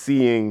love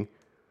seeing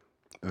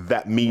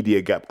that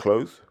media gap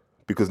close,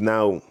 because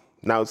now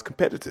it's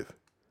competitive.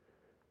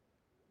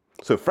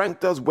 So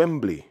Frank does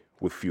Wembley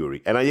with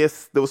Fury. And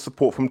yes, there was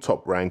support from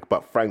Top Rank,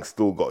 but Frank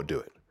still got to do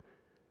it.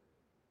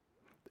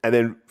 And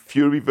then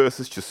Fury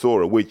versus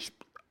Chisora, which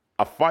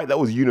a fight that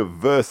was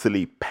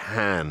universally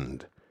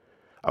panned.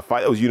 A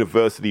fight that was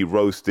universally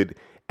roasted.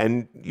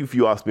 And if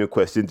you ask me a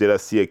question, did I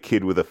see a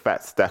kid with a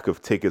fat stack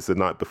of tickets the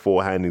night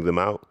before handing them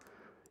out?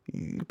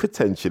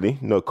 Potentially,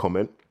 no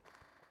comment.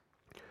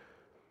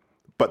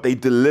 But they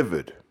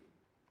delivered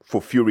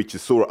for Fury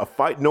Chisora, a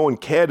fight no one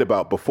cared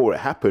about before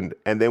it happened,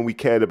 and then we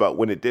cared about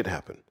when it did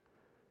happen.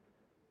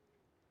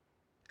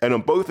 And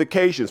on both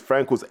occasions,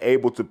 Frank was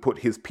able to put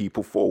his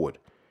people forward.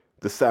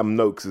 The Sam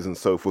Noakes and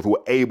so forth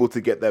were able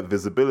to get that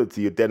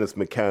visibility. Your Dennis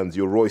McCanns,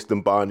 your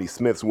Royston Barney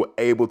Smiths were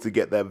able to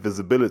get that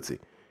visibility,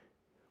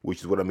 which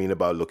is what I mean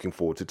about looking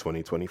forward to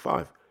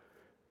 2025.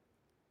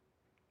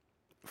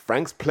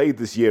 Frank's played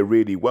this year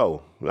really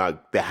well.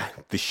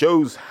 The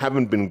shows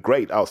haven't been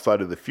great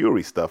outside of the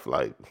Fury stuff.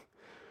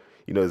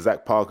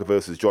 Zach Parker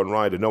versus John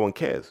Ryder, no one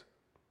cares.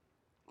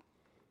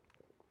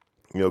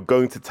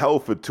 Going to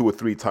Telford 2 or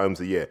 3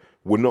 times a year.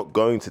 We're not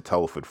going to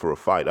Telford for a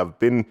fight. I've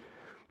been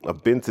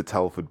to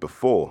Telford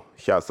before.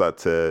 Shouts out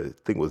to, I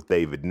think it was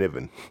David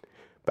Niven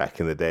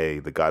back in the day,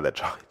 the guy that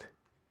tried.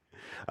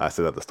 That's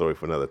another story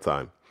for another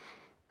time.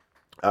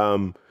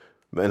 And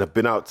I've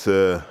been out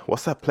to,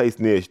 what's that place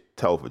near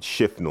Telford?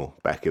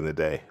 Shifnal back in the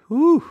day.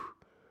 Woo!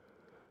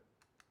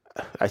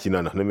 Actually,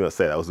 no, let me not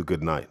say that. It was a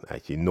good night,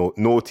 actually.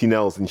 Naughty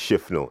Nels in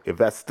Shifnal. If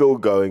that's still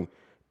going,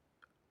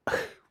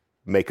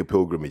 make a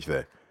pilgrimage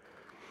there.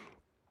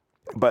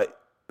 But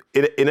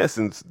in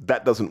essence,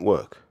 that doesn't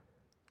work.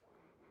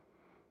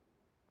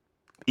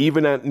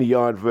 Even Anthony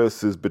Yard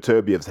versus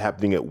Beterbiev's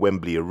happening at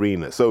Wembley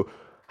Arena. So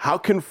how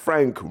can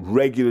Frank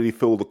regularly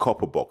fill the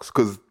copper box?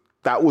 Because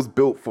that was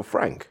built for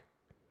Frank.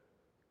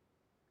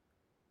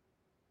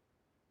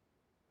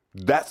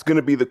 That's going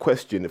to be the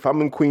question. If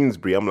I'm in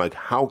Queensbury, I'm like,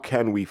 how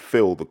can we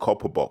fill the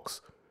copper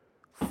box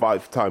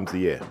 5 times a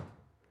year?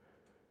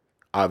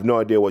 I have no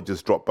idea what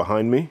just dropped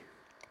behind me,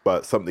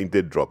 but something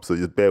did drop, so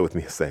just bear with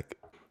me a sec.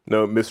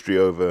 No, mystery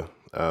over.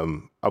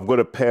 I've got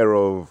a pair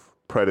of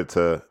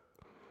Predator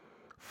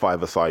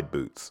 5-a-side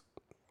boots.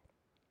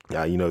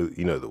 Yeah, you know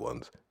the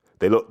ones.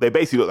 They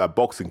basically look like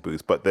boxing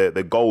boots, but they're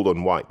gold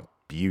on white.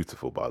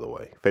 Beautiful, by the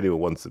way. If anyone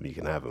wants them, you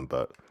can have them.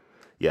 But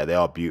yeah, they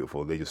are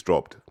beautiful. They just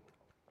dropped.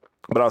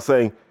 But I was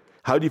saying,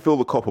 how do you fill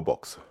the copper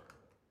box?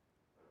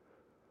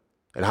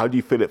 And how do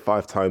you fill it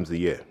 5 times a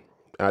year?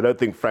 And I don't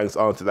think Frank's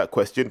answered that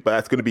question, but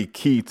that's going to be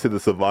key to the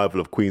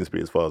survival of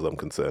Queensbury as far as I'm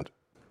concerned.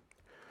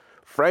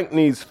 Frank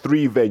needs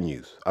 3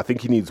 venues. I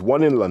think he needs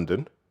 1 in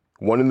London,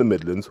 1 in the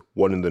Midlands,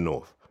 1 in the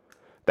North,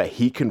 that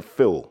he can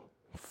fill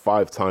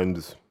 5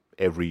 times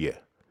every year.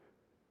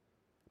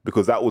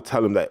 Because that will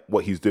tell him that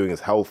what he's doing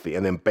is healthy.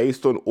 And then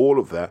based on all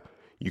of that,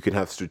 you can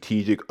have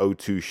strategic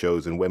O2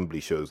 shows and Wembley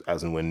shows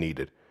as and when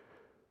needed.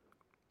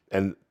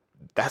 And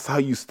that's how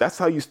you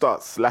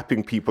start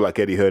slapping people like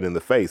Eddie Hearn in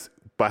the face,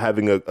 by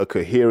having a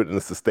coherent and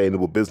a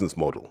sustainable business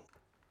model.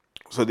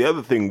 So the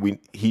other thing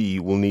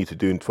he will need to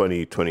do in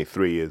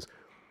 2023 is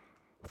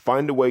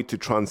find a way to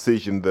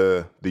transition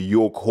the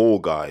York Hall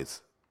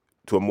guys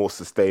to a more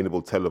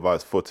sustainable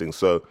televised footing.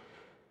 So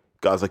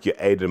guys like your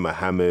Aidan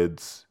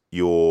Mohammeds,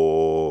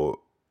 your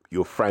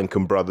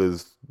Franken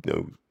brothers,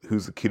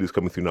 who's the kid who's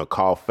coming through now,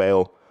 Carl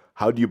Fail.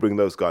 How do you bring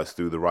those guys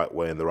through the right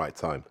way and the right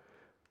time?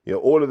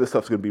 All of this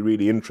stuff's going to be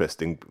really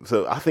interesting.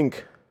 So I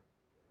think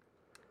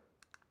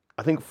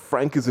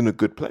Frank is in a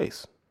good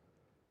place.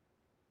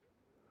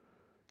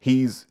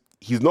 He's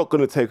not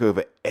going to take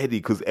over Eddie,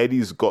 because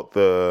Eddie's got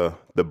the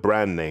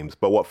brand names.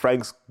 But what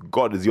Frank's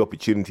got is the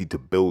opportunity to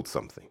build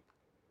something.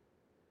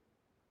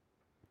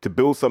 To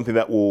build something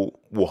that will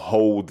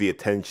hold the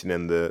attention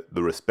and the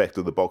respect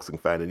of the boxing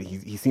fan. And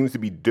he seems to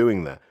be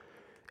doing that.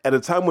 at a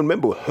time when,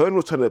 remember, Hearn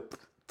was trying to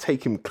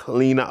take him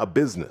clean out of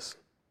business.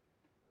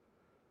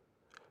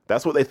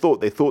 That's what they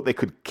thought. They thought they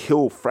could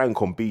kill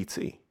Frank on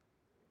BT.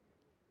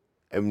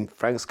 And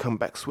Frank's come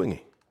back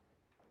swinging.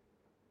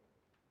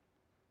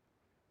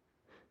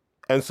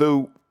 And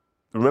so,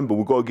 remember,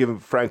 we've got to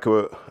give Frank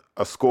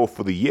a score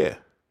for the year.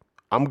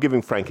 I'm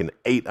giving Frank an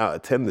 8 out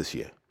of 10 this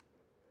year.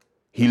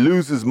 He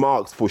loses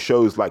marks for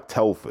shows like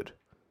Telford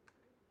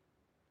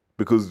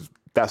because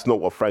that's not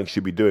what Frank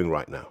should be doing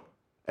right now.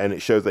 And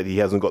it shows that he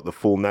hasn't got the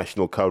full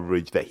national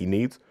coverage that he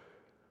needs,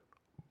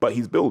 but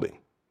he's building.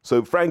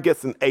 So Frank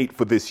gets an 8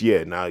 for this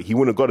year. Now, he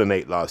wouldn't have got an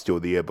 8 last year or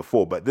the year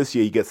before, but this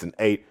year he gets an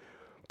 8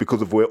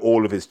 because of where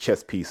all of his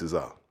chess pieces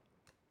are.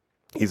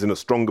 He's in a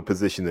stronger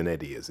position than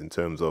Eddie is in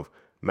terms of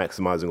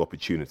maximizing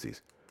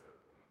opportunities.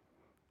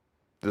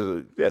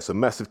 Yes, a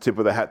massive tip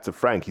of the hat to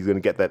Frank. He's going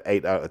to get that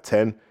 8 out of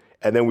 10.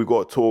 And then we've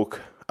got to talk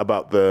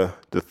about the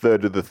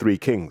third of the three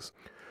kings.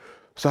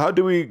 So how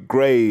do we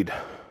grade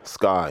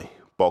Sky,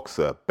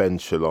 Boxer, Ben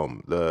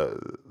Shalom,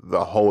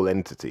 the whole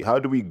entity? How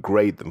do we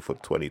grade them for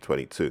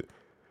 2022?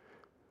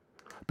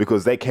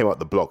 Because they came out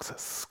the blocks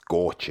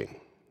scorching.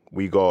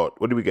 We got,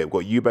 what did we get?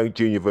 We got Eubank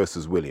Jr.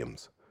 versus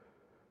Williams,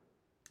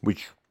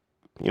 which,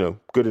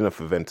 good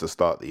enough event to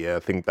start the year. I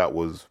think that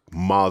was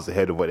miles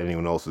ahead of what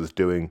anyone else was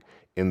doing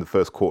in the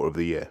first quarter of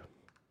the year.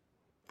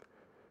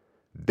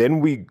 Then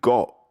we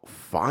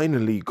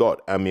finally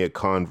got Amir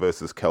Khan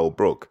versus Kell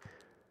Brook.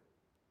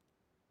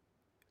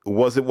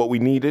 Was it what we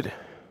needed?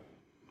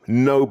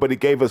 No, but it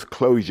gave us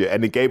closure,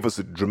 and it gave us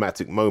a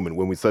dramatic moment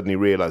when we suddenly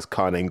realized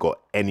Khan ain't got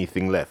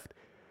anything left.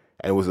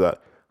 And it was like,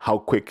 how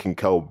quick can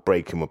Kell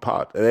break him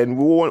apart? And then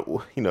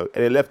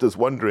and it left us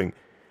wondering,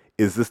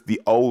 is this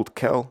the old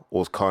Kell,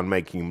 or is Khan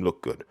making him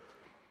look good?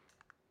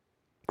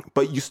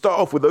 But you start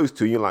off with those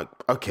two, and you're like,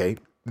 okay,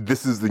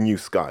 this is the new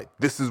Sky.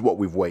 This is what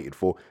we've waited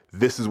for.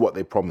 This is what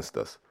they promised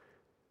us.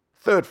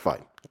 Third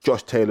fight,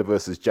 Josh Taylor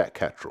versus Jack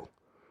Catterall.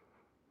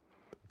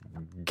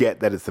 Get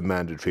that it's a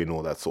mandatory and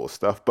all that sort of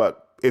stuff,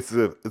 but it's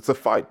a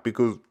fight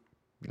because,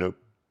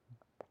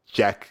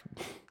 Jack's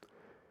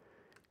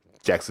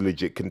a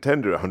legit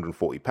contender at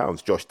 140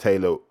 pounds. Josh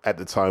Taylor at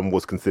the time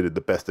was considered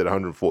the best at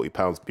 140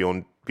 pounds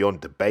beyond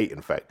debate,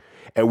 in fact.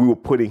 And we were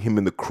putting him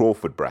in the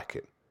Crawford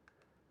bracket.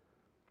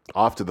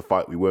 After the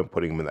fight, we weren't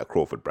putting him in that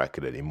Crawford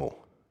bracket anymore.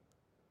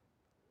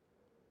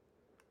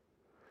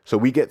 So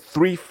we get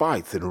 3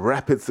 fights in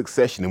rapid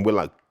succession, and we're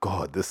like,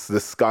 God,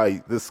 this guy's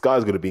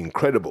going to be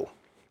incredible.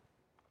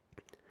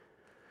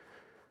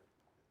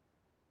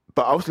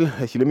 But actually,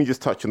 let me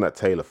just touch on that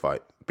Taylor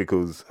fight,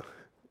 because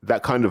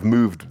that kind of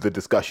moved the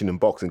discussion in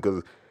boxing,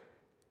 because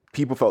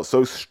people felt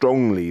so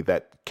strongly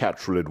that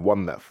Catterall had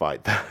won that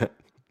fight that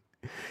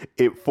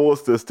it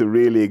forced us to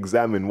really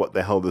examine what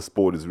the hell the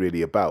sport is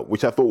really about,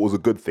 which I thought was a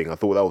good thing. I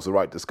thought that was the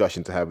right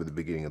discussion to have at the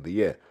beginning of the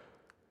year.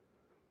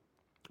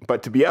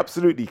 But to be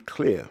absolutely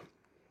clear,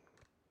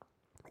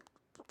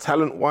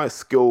 talent-wise,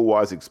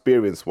 skill-wise,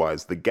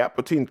 experience-wise, the gap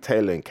between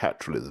Taylor and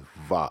Catterall is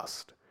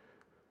vast.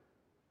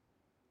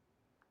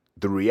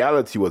 The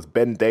reality was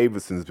Ben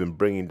Davison's been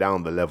bringing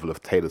down the level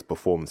of Taylor's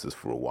performances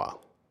for a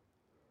while.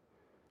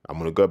 I'm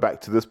going to go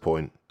back to this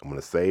point. I'm going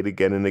to say it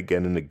again and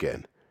again and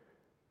again.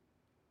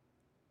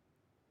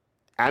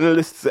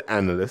 Analysts are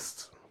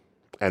analysts,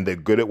 and they're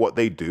good at what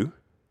they do.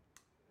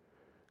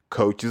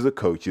 Coaches are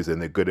coaches, and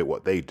they're good at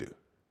what they do.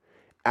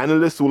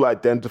 Analysts will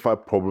identify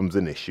problems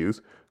and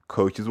issues.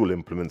 Coaches will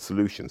implement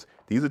solutions.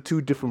 These are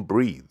 2 different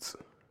breeds.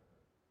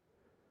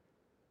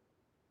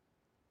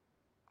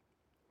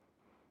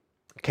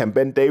 Can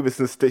Ben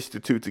Davison stitch the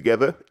 2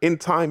 together? In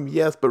time,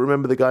 yes, but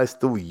remember, the guy's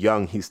still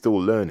young. He's still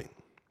learning.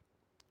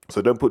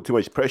 So don't put too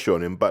much pressure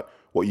on him. But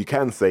what you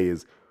can say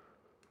is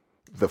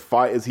the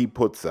fighters he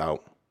puts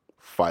out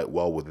fight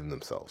well within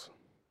themselves.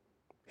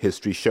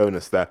 History's shown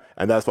us that,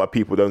 and that's why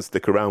people don't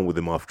stick around with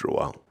him after a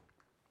while.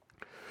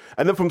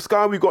 And then from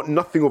Sky, we got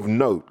nothing of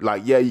note.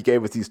 Like, yeah, you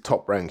gave us these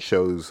top-ranked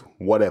shows,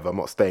 whatever. I'm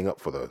not staying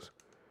up for those.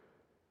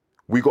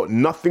 We got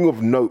nothing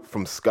of note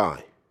from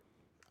Sky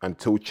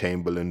until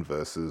Chamberlain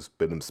versus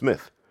Billum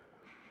Smith.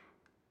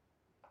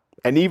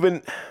 And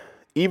even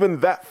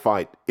that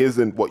fight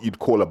isn't what you'd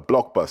call a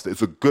blockbuster.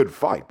 It's a good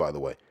fight, by the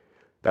way.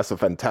 That's a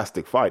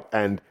fantastic fight.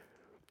 And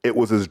it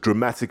was as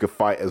dramatic a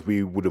fight as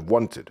we would have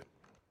wanted.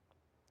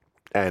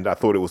 And I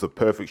thought it was a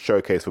perfect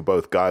showcase for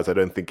both guys. I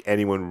don't think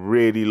anyone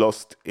really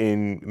lost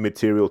in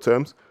material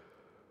terms.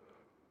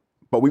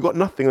 But we got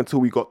nothing until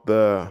we got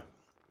the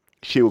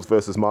Shields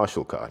versus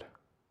Marshall card.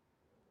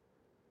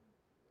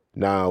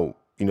 Now,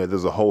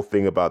 there's a whole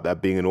thing about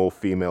that being an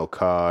all-female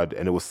card,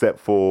 and it was set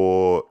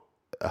for,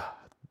 I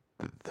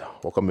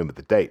can't remember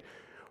the date,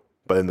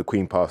 but then the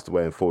Queen passed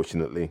away,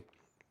 unfortunately,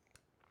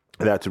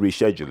 and they had to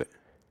reschedule it.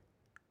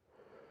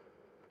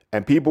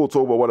 And people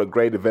talk about what a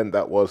great event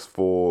that was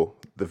for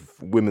the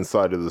women's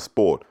side of the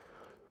sport,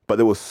 but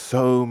there were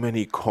so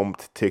many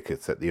comped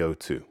tickets at the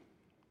O2.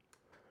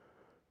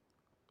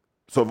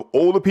 So of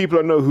all the people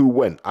I know who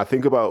went, I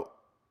think about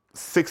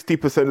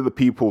 60% of the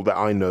people that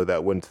I know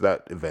that went to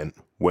that event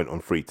went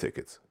on free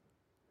tickets.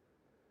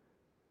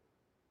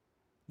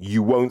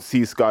 You won't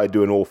see Sky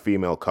do an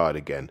all-female card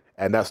again.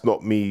 And that's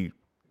not me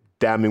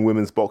damning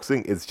women's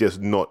boxing. It's just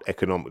not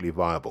economically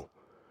viable.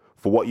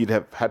 For what you'd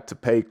have had to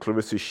pay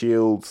Clarissa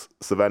Shields,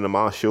 Savannah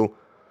Marshall,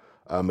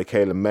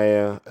 Michaela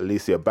Mayer,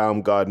 Alicia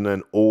Baumgardner,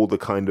 and all the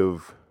kind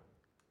of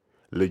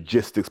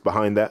logistics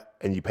behind that,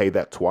 and you pay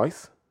that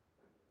twice,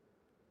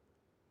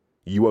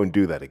 you won't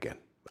do that again.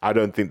 I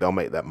don't think they'll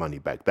make that money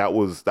back. That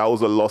was a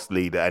lost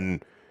lead,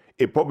 and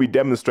it probably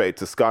demonstrated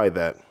to Sky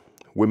that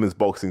women's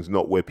boxing is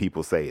not where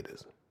people say it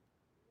is.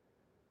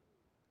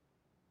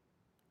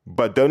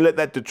 But don't let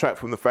that detract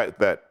from the fact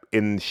that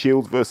in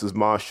Shields versus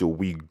Marshall,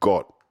 we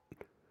got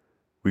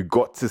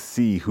to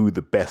see who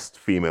the best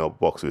female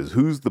boxer is.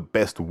 Who's the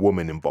best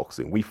woman in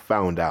boxing? We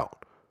found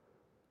out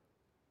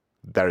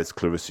that it's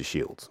Clarissa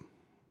Shields.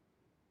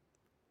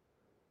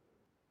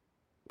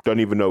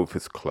 Don't even know if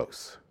it's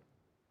close.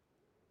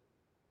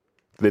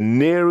 The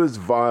nearest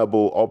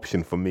viable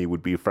option for me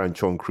would be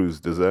Franchon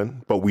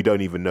Cruz-Dezurn, but we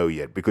don't even know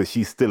yet because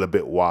she's still a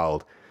bit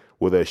wild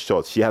with her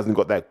shots. She hasn't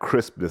got that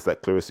crispness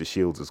that Clarissa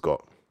Shields has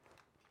got.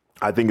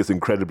 I think it's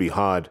incredibly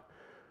hard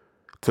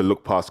to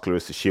look past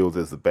Clarissa Shields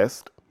as the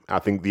best. I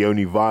think the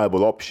only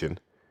viable option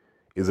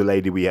is a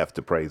lady we have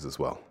to praise as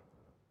well.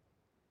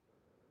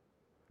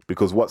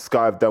 Because what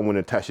Sky have done with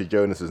Natasha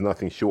Jonas is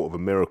nothing short of a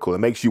miracle. It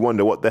makes you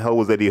wonder, what the hell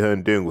was Eddie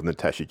Hearn doing with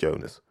Natasha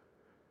Jonas?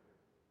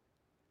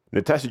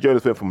 Natasha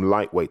Jonas went from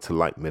lightweight to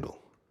light middle.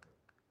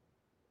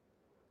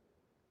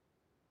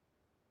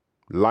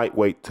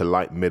 Lightweight to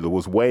light middle,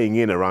 was weighing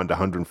in around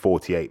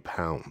 148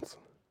 pounds.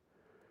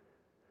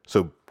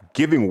 So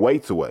giving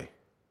weight away,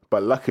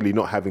 but luckily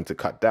not having to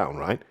cut down,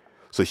 right?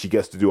 So she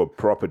gets to do a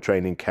proper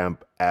training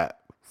camp at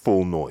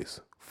full noise,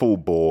 full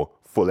bore,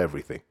 full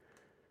everything.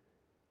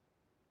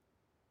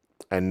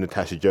 And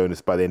Natasha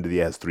Jonas, by the end of the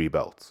year, has 3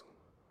 belts.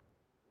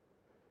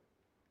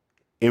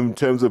 In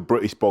terms of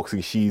British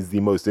boxing, she's the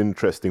most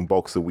interesting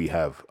boxer we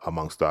have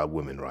amongst our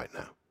women right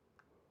now.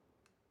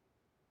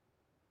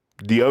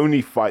 The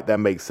only fight that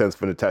makes sense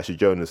for Natasha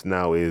Jonas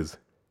now is,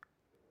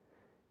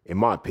 in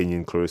my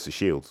opinion, Clarissa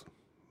Shields.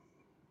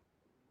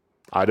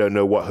 I don't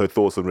know what her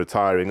thoughts on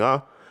retiring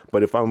are,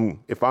 but if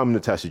I'm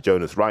Natasha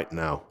Jonas right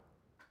now,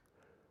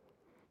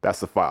 that's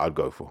the fight I'd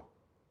go for.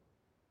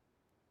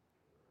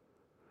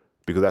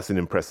 Because that's an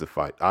impressive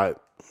fight. And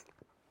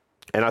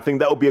I think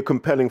that would be a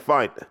compelling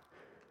fight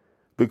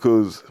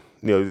because,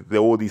 there are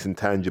all these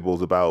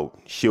intangibles about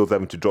Shields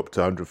having to drop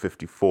to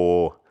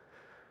 154.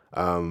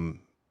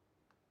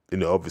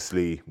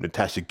 Obviously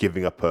Natasha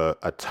giving up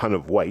a ton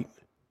of weight.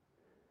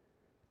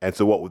 And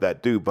so what would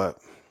that do?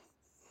 But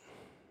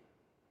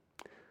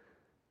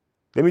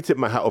let me tip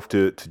my hat off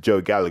to Joe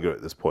Gallagher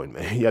at this point,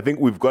 man. I think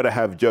we've got to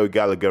have Joe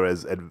Gallagher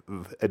as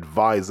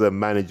advisor,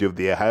 manager of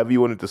the year, however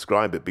you want to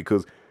describe it,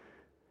 because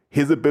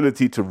his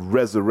ability to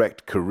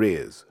resurrect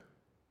careers,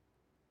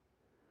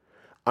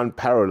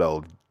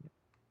 unparalleled.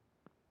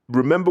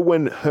 Remember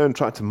when Hearn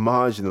tried to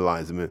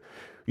marginalize him?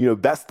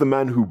 That's the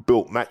man who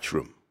built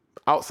Matchroom.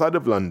 Outside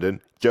of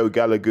London, Joe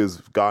Gallagher's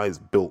guys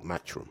built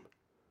Matchroom.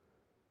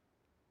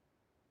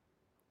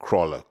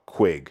 Crawler,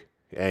 Quigg,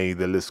 and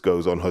the list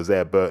goes on,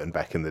 Hosea Burton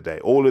back in the day.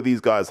 All of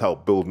these guys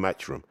helped build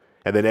Matchroom.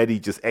 And then Eddie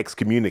just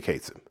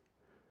excommunicates him.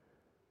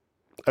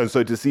 And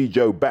so to see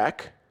Joe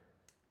back,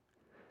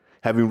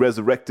 having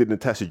resurrected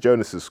Natasha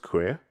Jonas's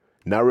career,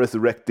 now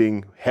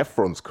resurrecting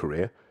Heffron's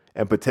career,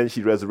 and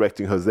potentially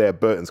resurrecting Hosea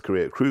Burton's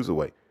career at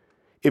cruiserweight.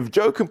 If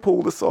Joe can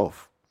pull this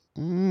off,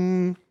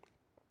 he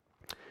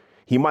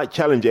might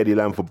challenge Eddie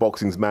Lamb for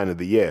Boxing's Man of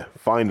the Year,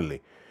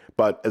 finally.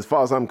 But as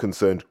far as I'm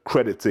concerned,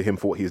 credit to him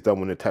for what he's done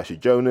with Natasha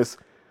Jonas,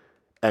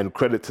 and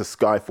credit to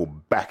Sky for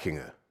backing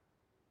her,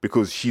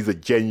 because she's a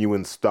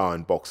genuine star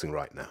in boxing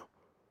right now.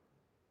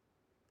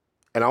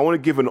 And I want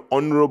to give an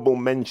honorable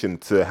mention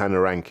to Hannah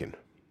Rankin.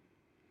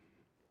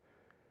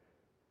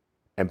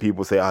 And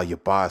people say, you're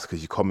biased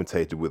because you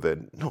commentated with her.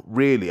 Not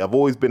really. I've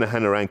always been a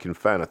Hannah Rankin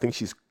fan. I think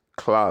she's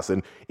class.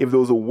 And if there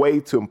was a way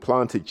to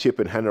implant a chip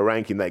in Hannah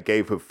Rankin that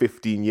gave her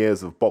 15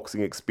 years of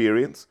boxing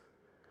experience,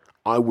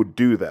 I would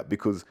do that,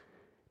 because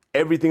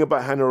everything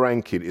about Hannah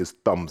Rankin is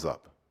thumbs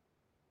up.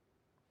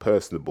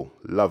 Personable,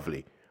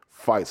 lovely,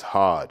 fights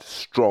hard,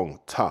 strong,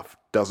 tough,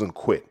 doesn't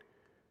quit,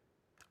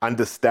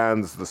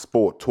 understands the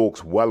sport,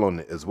 talks well on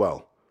it as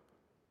well.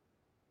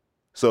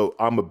 So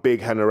I'm a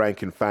big Hannah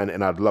Rankin fan,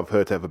 and I'd love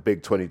her to have a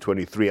big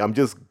 2023. I'm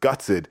just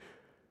gutted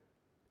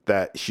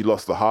that she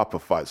lost the Harper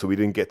fight, so we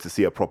didn't get to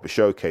see a proper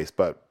showcase.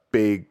 But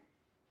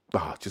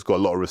just got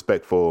a lot of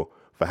respect for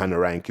Hannah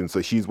Rankin.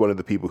 So she's one of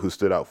the people who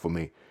stood out for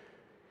me.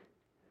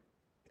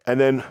 And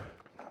then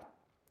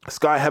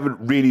Sky haven't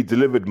really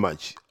delivered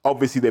much.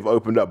 Obviously, they've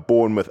opened up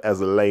Bournemouth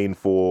as a lane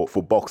for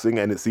boxing,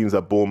 and it seems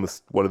that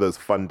Bournemouth's one of those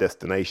fun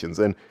destinations.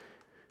 And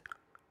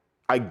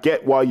I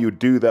get why you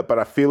do that, but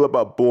I feel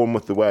about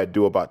Bournemouth the way I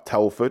do about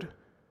Telford.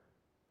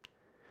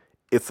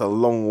 It's a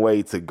long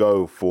way to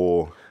go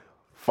for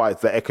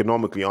fights that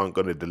economically aren't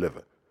going to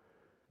deliver,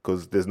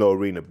 because there's no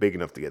arena big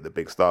enough to get the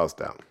big stars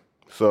down.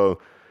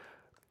 So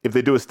if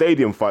they do a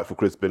stadium fight for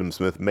Chris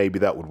Billam-Smith, maybe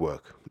that would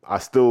work. I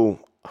still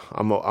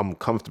I'm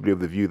comfortably of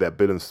the view that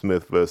Billam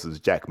Smith versus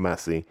Jack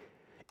Massey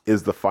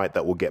is the fight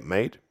that will get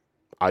made.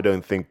 I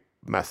don't think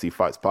Massey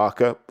fights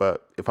Parker,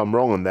 but if I'm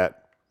wrong on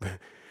that, I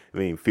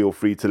mean, feel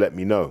free to let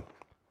me know.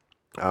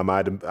 I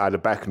had a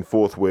back and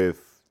forth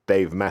with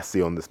Dave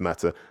Massey on this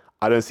matter.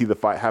 I don't see the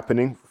fight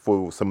happening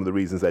for some of the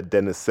reasons that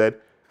Dennis said,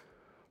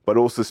 but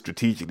also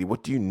strategically,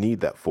 what do you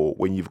need that for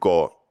when you've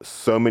got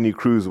so many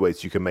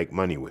cruiserweights you can make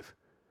money with?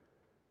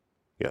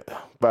 Yeah,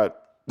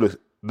 but look,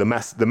 the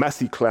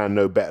Massey clan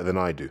know better than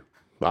I do.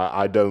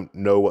 I don't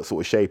know what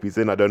sort of shape he's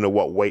in. I don't know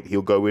what weight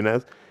he'll go in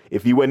as.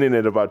 If he went in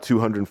at about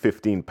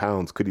 215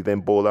 pounds, could he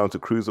then boil down to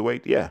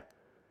cruiserweight? Yeah.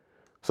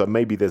 So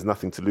maybe there's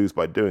nothing to lose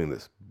by doing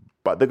this.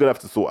 But they're going to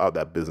have to sort out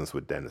that business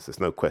with Dennis. There's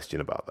no question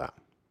about that.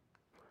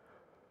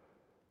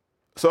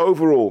 So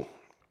overall,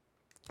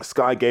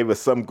 Sky gave us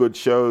some good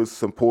shows,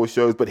 some poor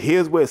shows. But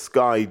here's where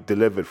Sky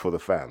delivered for the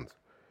fans.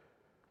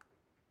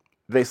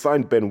 They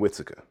signed Ben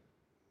Whittaker,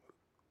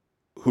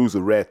 who's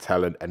a rare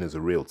talent and is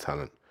a real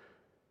talent.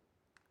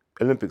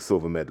 Olympic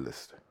silver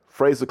medalist.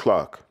 Fraser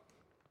Clark,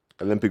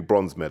 Olympic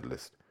bronze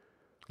medalist.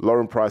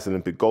 Lauren Price,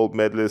 Olympic gold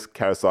medalist.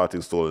 Karis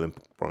Artingstall,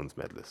 Olympic bronze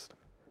medalist.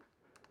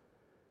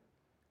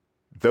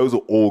 Those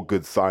are all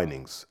good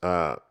signings.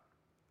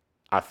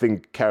 I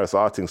think Karis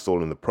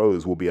Artingstall in the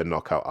pros will be a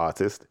knockout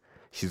artist.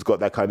 She's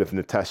got that kind of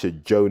Natasha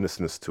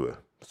Jonasness to her.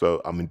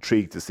 So I'm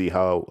intrigued to see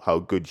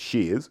how good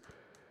she is.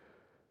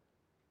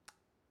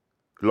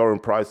 Lauren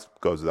Price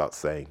goes without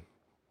saying.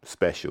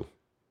 Special.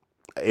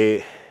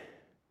 It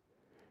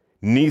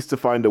needs to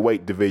find a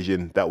weight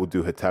division that will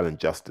do her talent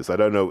justice. I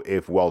don't know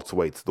if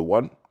welterweight's the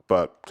one,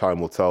 but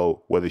time will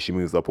tell whether she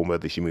moves up or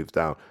whether she moves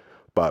down.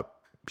 But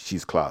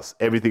she's class.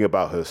 Everything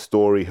about her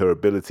story, her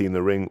ability in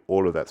the ring,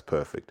 all of that's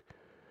perfect.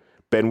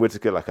 Ben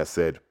Whittaker, like I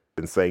said,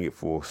 been saying it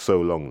for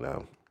so long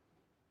now.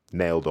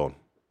 Nailed on.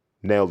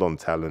 Nailed on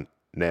talent.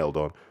 Nailed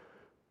on.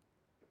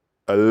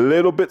 A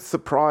little bit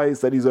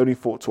surprised that he's only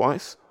fought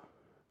twice.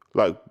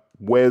 Like,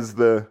 where's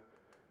the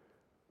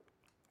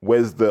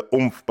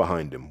oomph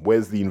behind him?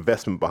 Where's the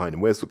investment behind him?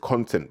 Where's the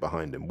content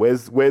behind him?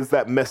 Where's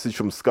that message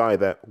from Sky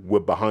that we're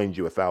behind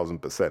you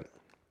 1,000%?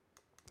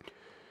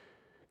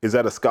 Is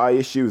that a Sky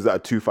issue? Is that a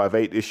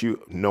 258 issue?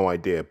 No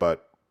idea.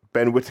 But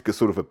Ben Whittaker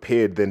sort of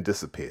appeared, then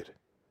disappeared.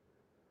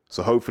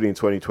 So hopefully in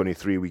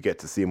 2023, we get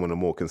to see him on a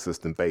more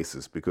consistent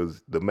basis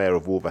because the mayor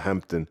of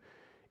Wolverhampton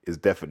is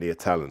definitely a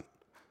talent.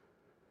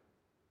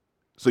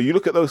 So you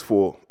look at those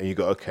four and you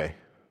go, okay,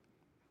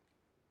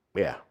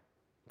 yeah,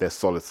 they're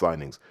solid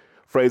signings.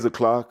 Fraser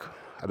Clark,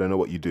 I don't know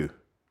what you do.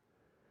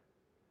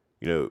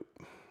 You know,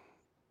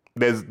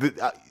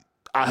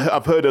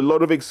 I've heard a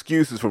lot of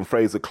excuses from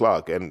Fraser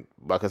Clark, and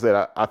like I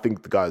said, I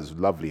think the guy's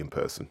lovely in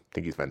person. I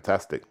think he's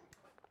fantastic.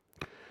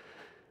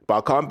 But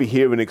I can't be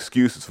hearing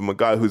excuses from a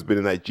guy who's been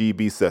in that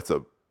GB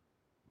setup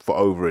for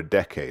over a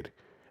decade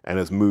and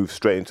has moved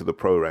straight into the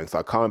pro ranks.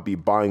 I can't be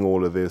buying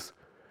all of this.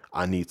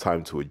 I need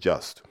time to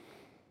adjust.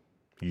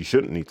 You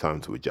shouldn't need time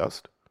to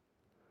adjust.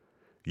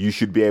 You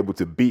should be able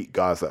to beat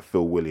guys like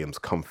Phil Williams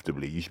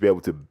comfortably. You should be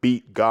able to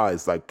beat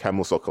guys like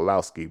Kamil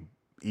Sokolowski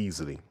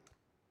easily.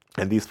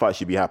 And these fights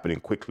should be happening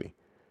quickly.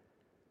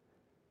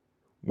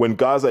 When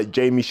guys like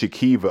Jamie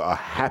Shakiva are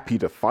happy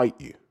to fight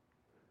you,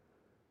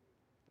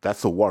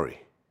 that's a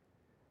worry.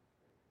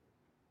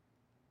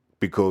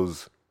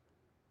 Because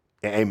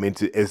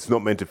it's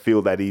not meant to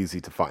feel that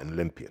easy to fight an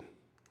Olympian.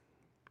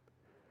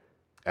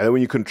 And then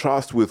when you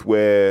contrast with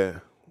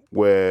where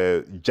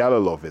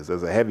Jalilov is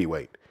as a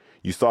heavyweight,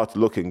 you start to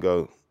look and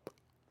go,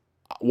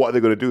 what are they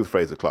going to do with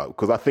Fraser Clark?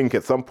 Because I think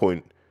at some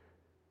point,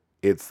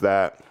 it's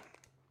that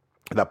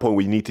point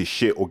where you need to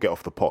shit or get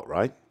off the pot,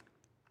 right?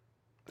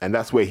 And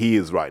that's where he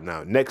is right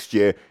now. Next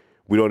year,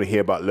 we don't want to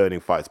hear about learning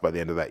fights by the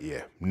end of that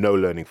year. No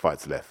learning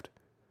fights left.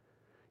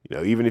 You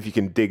know, even if you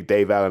can dig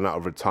Dave Allen out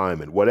of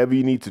retirement, whatever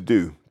you need to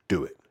do,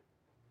 do it.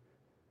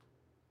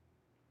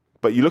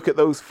 But you look at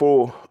those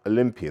four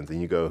Olympians and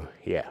you go,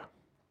 yeah,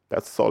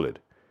 that's solid.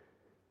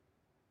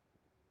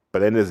 But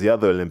then there's the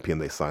other Olympian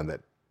they signed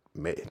that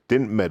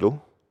didn't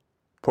medal,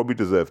 probably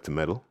deserved to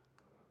medal,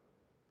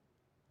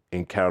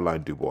 in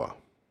Caroline Dubois.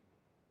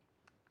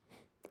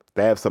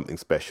 They have something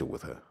special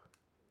with her.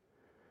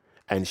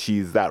 And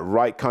she's that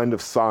right kind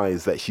of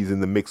size that she's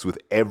in the mix with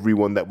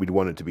everyone that we'd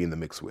want her to be in the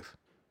mix with.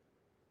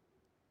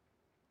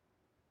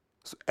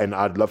 And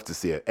I'd love to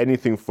see it.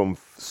 Anything from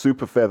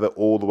super feather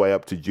all the way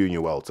up to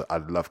junior welter,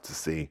 I'd love to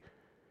see.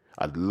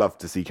 I'd love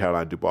to see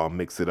Caroline Dubois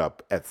mix it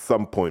up at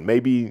some point.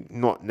 Maybe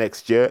not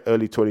next year,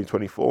 early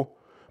 2024,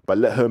 but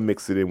let her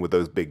mix it in with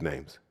those big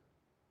names.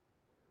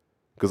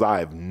 Because I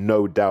have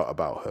no doubt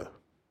about her.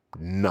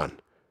 None.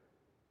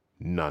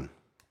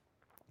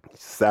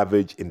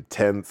 Savage,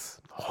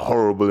 intense,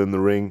 horrible in the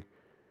ring.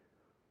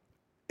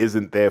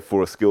 Isn't there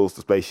for a skills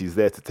display. She's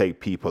there to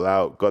take people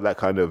out. Got that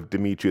kind of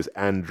Demetrius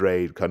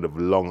Andrade kind of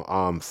long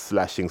arm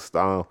slashing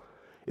style.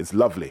 It's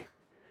lovely.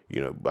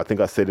 You know, I think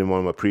I said in one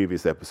of my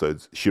previous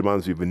episodes, she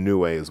reminds me of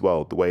Inoue as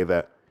well. The way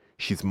that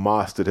she's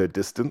mastered her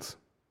distance.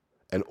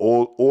 And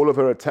all of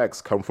her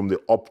attacks come from the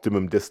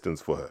optimum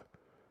distance for her.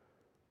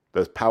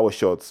 Those power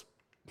shots,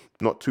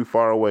 Not too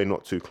far away,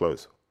 not too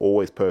close.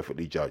 Always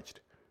perfectly judged.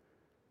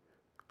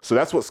 So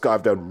that's what Sky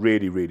have done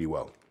really, really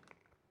well.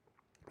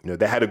 You know,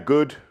 they had a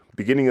good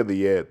beginning of the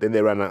year, then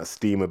they ran out of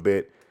steam a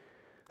bit,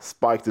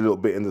 spiked a little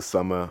bit in the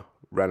summer,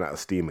 ran out of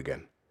steam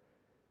again.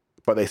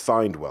 But they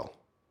signed well.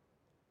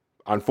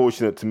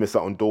 Unfortunate to miss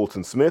out on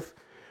Dalton Smith,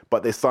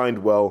 but they signed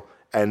well.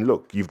 And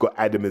look, you've got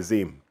Adam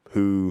Azim,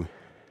 who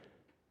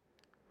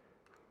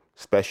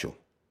special.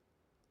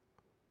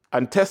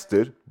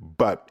 Untested,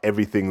 but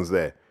everything's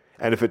there.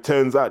 And if it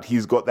turns out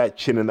he's got that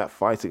chin and that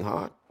fighting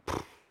heart,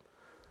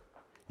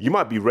 you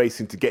might be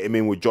racing to get him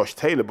in with Josh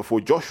Taylor before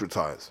Josh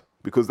retires,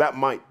 because that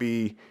might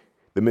be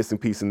the missing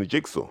piece in the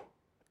jigsaw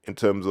in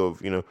terms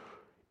of, you know,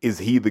 is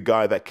he the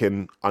guy that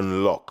can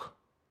unlock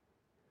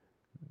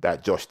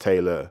that Josh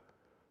Taylor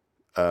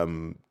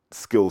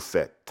skill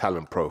set,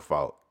 talent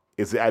profile?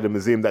 Is it Adam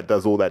Azim that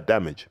does all that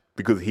damage?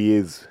 Because he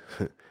is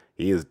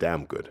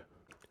damn good.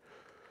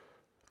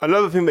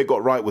 Another thing they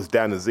got right was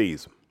Dan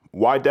Aziz.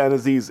 Why Dan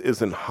Aziz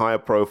isn't higher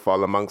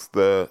profile amongst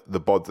the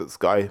bods at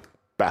Sky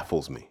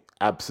baffles me.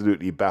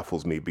 Absolutely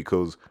baffles me,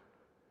 because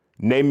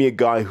name me a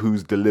guy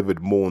who's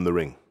delivered more in the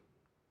ring.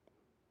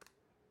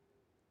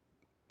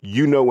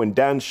 You know, when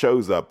Dan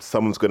shows up,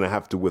 someone's going to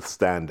have to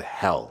withstand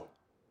hell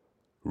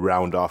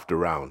round after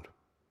round.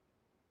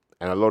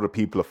 And a lot of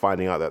people are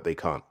finding out that they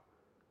can't.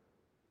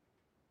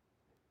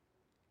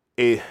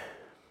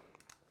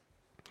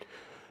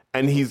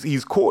 And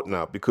he's caught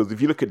now, because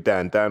if you look at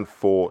Dan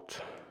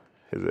fought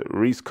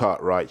Reece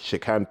Cartwright,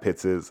 Shakan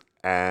Pitters,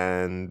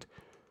 and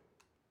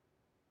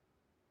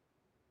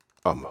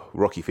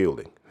Rocky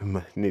Fielding.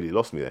 Nearly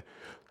lost me there.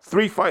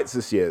 3 fights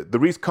this year. The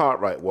Reece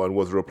Cartwright one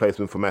was a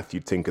replacement for Matthew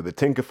Tinker. The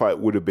Tinker fight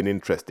would have been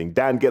interesting.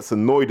 Dan gets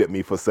annoyed at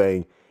me for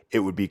saying it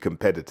would be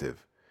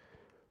competitive.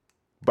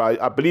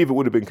 But I believe it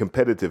would have been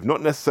competitive,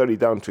 not necessarily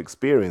down to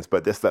experience,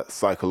 but just that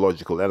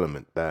psychological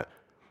element that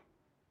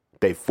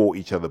they fought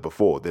each other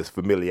before. There's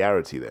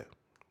familiarity there.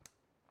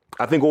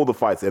 I think all the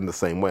fights end the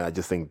same way. I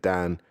just think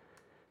Dan,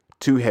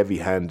 too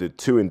heavy-handed,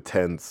 too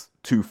intense,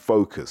 too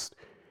focused,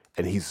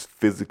 and he's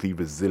physically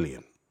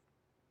resilient.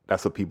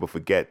 That's what people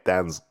forget.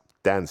 Dan's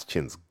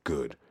chin's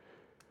good.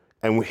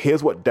 And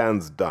here's what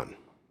Dan's done,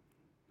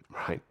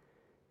 right?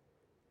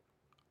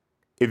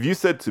 If you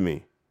said to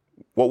me,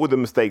 what were the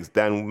mistakes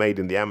Dan made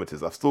in the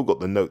amateurs? I've still got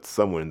the notes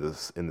somewhere in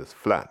this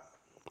flat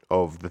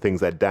of the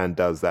things that Dan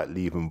does that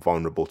leave him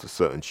vulnerable to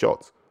certain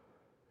shots.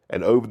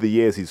 And over the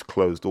years, he's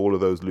closed all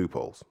of those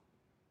loopholes.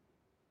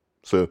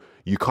 So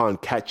you can't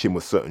catch him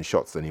with certain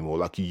shots anymore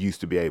like you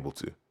used to be able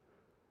to.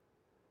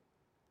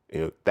 You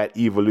know, that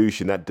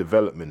evolution, that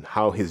development,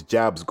 how his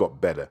jabs got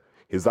better,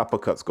 his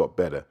uppercuts got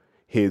better,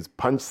 his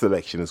punch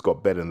selection has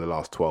got better in the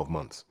last 12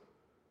 months.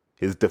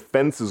 His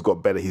defense has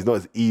got better. He's not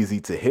as easy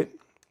to hit.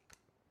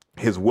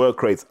 His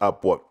work rate's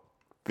up,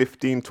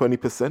 15,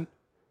 20%?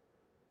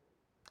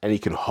 And he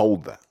can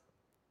hold that.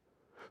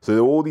 So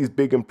there are all these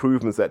big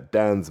improvements that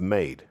Dan's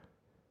made.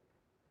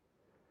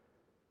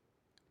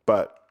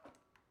 But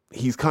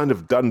he's kind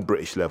of done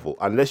British level.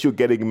 Unless you're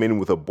getting him in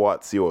with a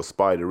Boatsy or a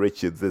Spider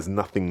Richards, there's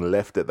nothing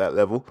left at that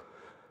level.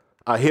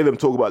 I hear them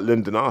talk about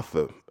Lyndon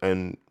Arthur,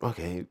 and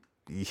okay,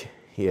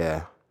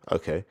 yeah,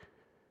 okay.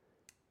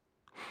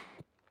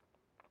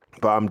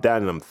 But I'm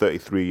Dan and I'm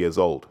 33 years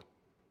old.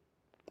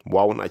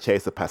 Why wouldn't I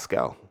chase a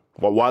Pascal?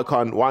 Why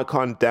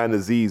can't Dan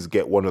Aziz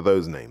get one of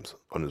those names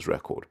on his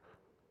record?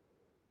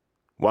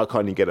 Why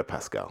can't he get a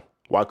Pascal?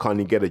 Why can't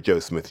he get a Joe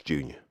Smith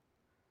Jr.?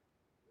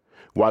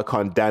 Why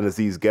can't Dan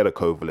Aziz get a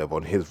Kovalev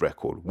on his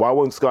record? Why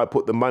won't Sky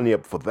put the money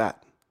up for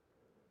that?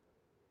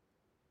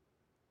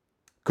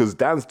 Because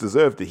Dan's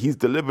deserved it. He's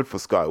delivered for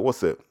Sky.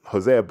 What's it?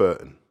 Hosea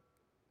Burton,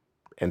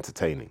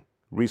 entertaining.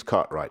 Reece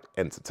Cartwright,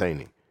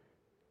 entertaining.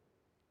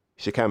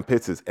 Shakan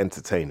Pitters,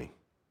 entertaining.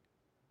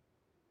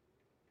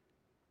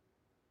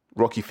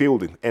 Rocky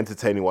Fielding,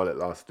 entertaining while it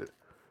lasted.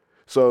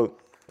 So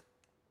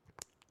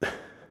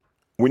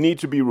we need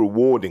to be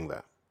rewarding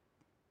that.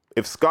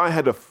 If Sky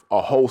had a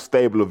whole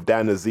stable of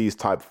Dan Aziz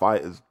type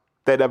fighters,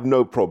 they'd have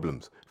no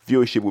problems.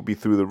 Viewership would be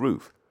through the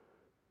roof.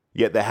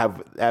 Yet they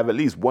have at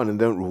least one and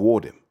don't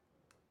reward him.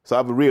 So I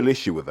have a real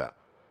issue with that.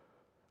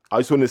 I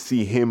just want to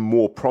see him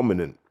more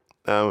prominent.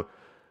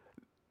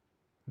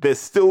 They're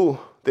still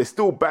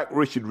back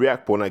Richard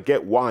Riakpo, and I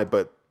get why,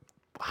 but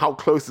how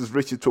close is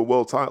Richard to a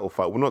world title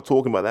fight? We're not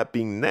talking about that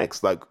being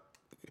next. Like,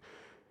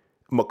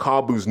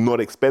 Makabu's not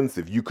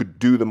expensive. You could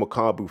do the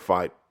Makabu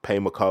fight, pay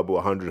Makabu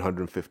 100,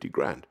 150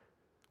 grand.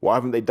 Why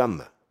haven't they done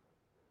that?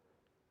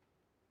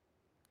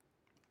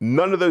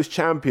 None of those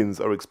champions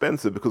are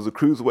expensive because the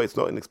cruiserweight's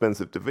not an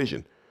expensive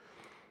division.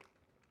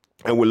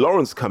 And with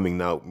Lawrence coming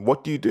now,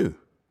 what do?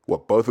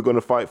 What, both are going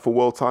to fight for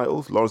world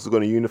titles? Lawrence is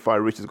going to unify,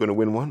 Richard's going to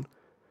win one?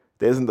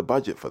 There isn't the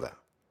budget for that.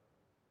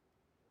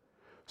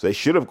 So they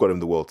should have got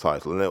him the world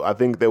title. And I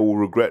think they will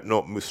regret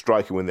not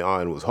striking when the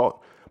iron was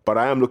hot. But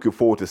I am looking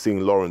forward to seeing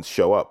Lawrence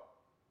show up,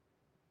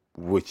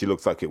 which it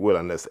looks like it will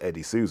unless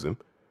Eddie sues him.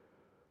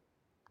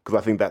 Because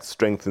I think that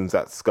strengthens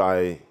that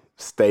Sky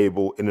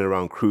stable in and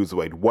around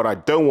cruiserweight. What I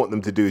don't want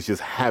them to do is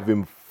just have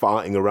him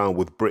fighting around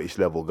with British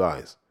level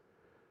guys.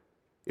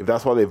 If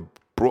that's why they've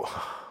brought,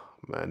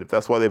 man, if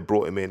that's why they've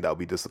brought him in, that'll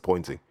be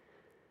disappointing.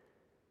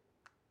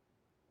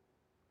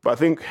 But I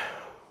think,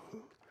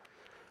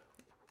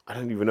 I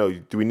don't even know,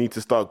 do we need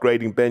to start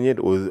grading Ben yet,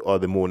 or are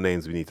there more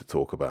names we need to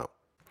talk about?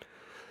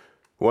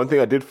 One thing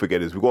I did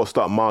forget is we've got to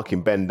start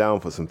marking Ben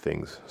down for some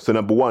things. So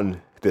number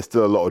one, there's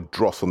still a lot of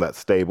dross on that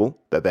stable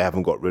that they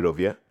haven't got rid of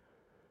yet.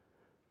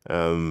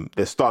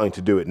 They're starting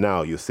to do it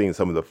now. You're seeing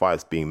some of the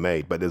fights being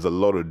made, but there's a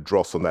lot of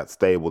dross on that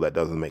stable that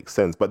doesn't make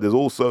sense. But there's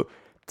also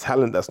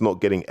talent that's not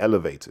getting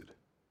elevated.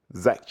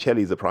 Zach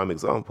Chelly's a prime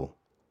example.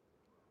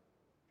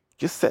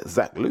 Just set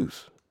Zach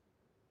loose.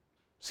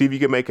 See if you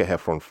can make a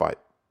Heffron fight.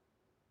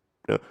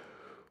 You know,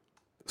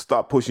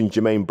 start pushing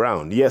Jermaine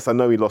Brown. Yes, I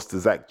know he lost to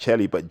Zach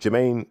Chelly, but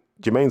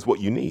Jermaine's what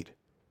you need.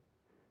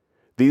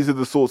 These are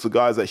the sorts of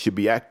guys that should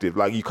be active.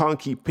 Like, you can't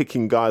keep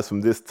picking guys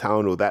from this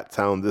town or that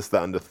town, this,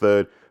 that, and the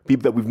third,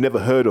 people that we've never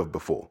heard of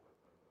before.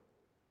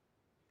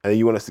 And then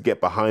you want us to get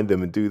behind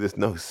them and do this.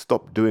 No,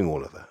 stop doing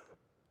all of that.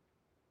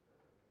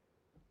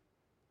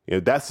 You know,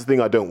 that's the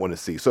thing I don't want to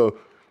see. So,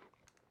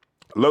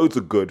 loads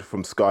are good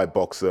from Sky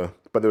Boxer,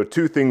 but there are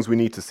two things we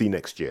need to see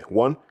next year.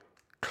 One,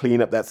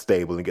 clean up that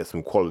stable and get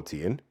some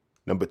quality in.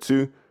 Number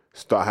two,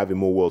 start having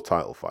more world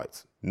title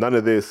fights. None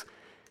of this,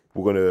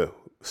 we're going to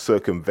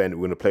circumvent,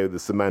 we're going to play with the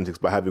semantics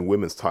by having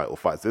women's title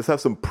fights. Let's have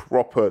some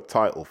proper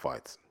title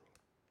fights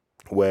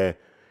where,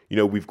 you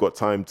know, we've got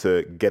time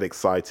to get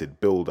excited,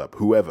 build up,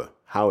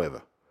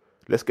 however.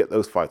 Let's get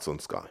those fights on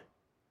Sky,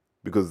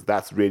 because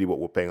that's really what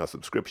we're paying our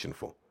subscription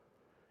for.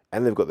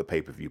 And they've got the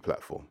pay-per-view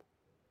platform.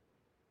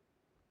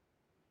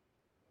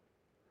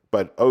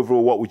 But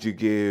overall, what would you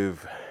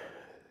give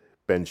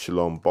Ben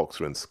Shalom,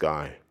 Boxer and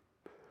Sky?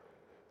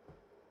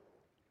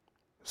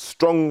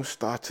 Strong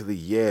start to the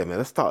year, man.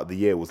 The start of the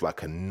year was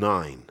like a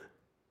 9.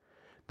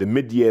 The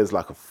mid-year is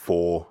like a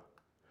 4.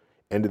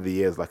 End of the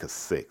year is like a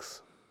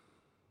 6.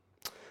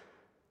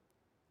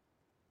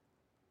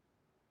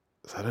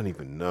 So I don't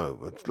even know.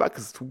 It's like,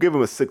 we'll give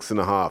him a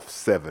 6.5,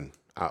 7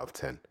 out of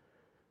 10.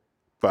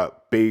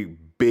 But big,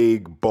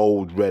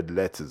 bold red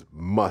letters,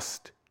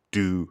 must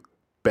do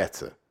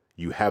better.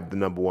 You have the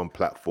number one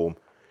platform.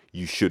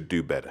 You should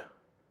do better.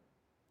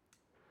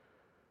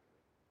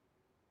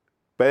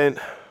 Ben,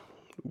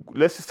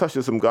 let's just touch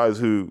on some guys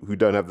who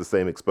don't have the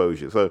same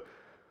exposure. So,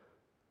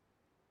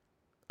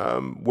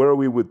 where are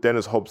we with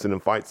Dennis Hobson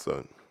and Fight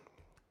Zone?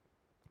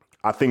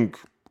 I think,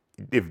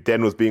 if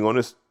Den was being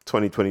honest,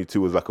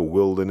 2022 was like a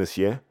wilderness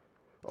year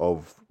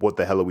of what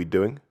the hell are we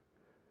doing?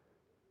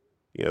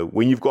 You know,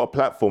 when you've got a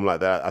platform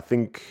like that, I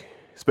think,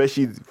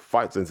 especially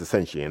Fight Zone's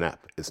essentially an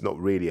app. It's not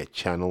really a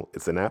channel,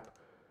 it's an app.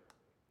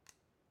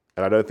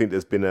 And I don't think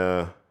there's been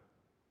a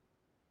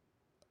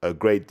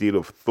great deal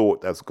of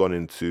thought that's gone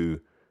into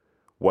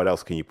what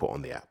else can you put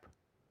on the app?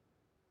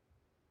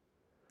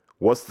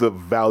 What's the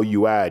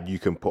value add you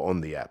can put on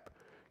the app?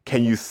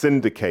 Can you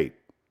syndicate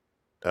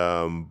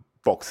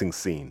boxing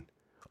scene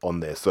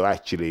on there? So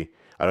actually,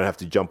 I don't have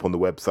to jump on the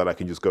website. I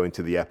can just go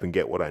into the app and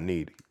get what I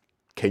need.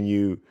 Can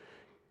you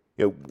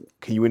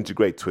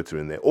integrate Twitter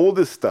in there? All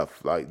this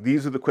stuff, like,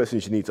 these are the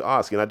questions you need to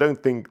ask. And I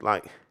don't think,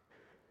 like,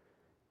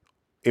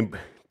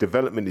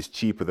 development is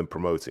cheaper than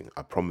promoting.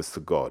 I promise to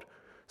God.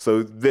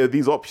 So there are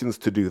these options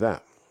to do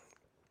that.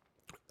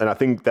 And I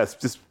think that's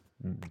just,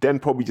 Den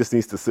probably just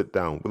needs to sit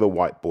down with a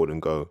whiteboard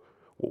and go,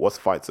 well, what's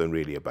Fight Zone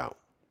really about?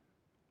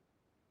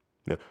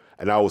 You know,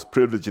 and I was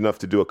privileged enough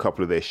to do a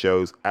couple of their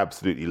shows.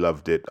 Absolutely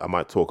loved it. I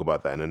might talk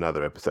about that in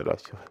another episode.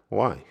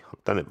 Why?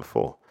 I've done it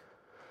before.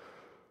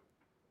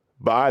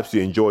 But I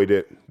absolutely enjoyed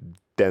it.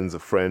 Den's a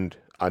friend.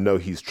 I know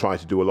he's tried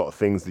to do a lot of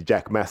things. The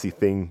Jack Massey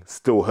thing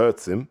still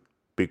hurts him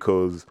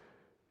because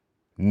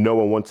no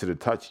one wanted to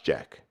touch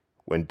Jack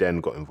when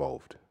Den got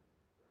involved.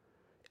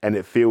 And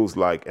it feels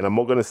like, and I'm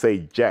not going to say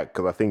Jack,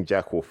 because I think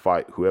Jack will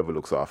fight whoever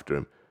looks after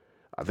him.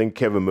 I think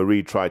Kevin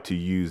Marie tried to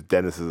use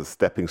Dennis as a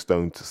stepping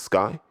stone to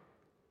Sky.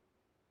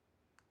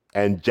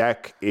 And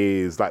Jack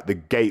is like the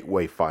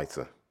gateway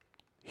fighter.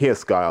 Here,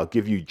 Sky, I'll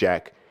give you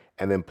Jack,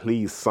 and then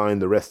please sign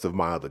the rest of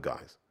my other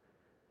guys.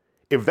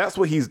 If that's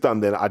what he's done,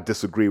 then I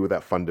disagree with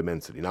that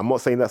fundamentally. Now, I'm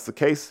not saying that's the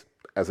case.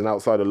 As an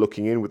outsider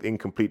looking in with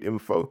incomplete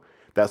info,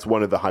 that's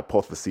one of the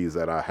hypotheses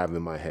that I have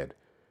in my head.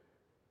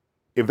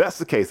 If that's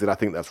the case, then I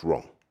think that's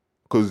wrong.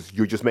 Because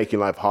you're just making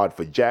life hard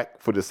for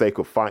Jack for the sake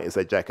of fighters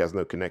that Jack has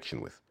no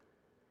connection with.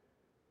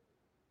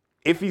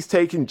 If he's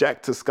taking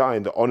Jack to Sky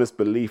in the honest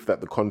belief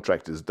that the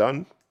contract is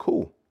done,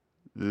 cool.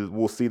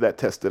 We'll see that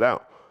tested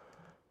out.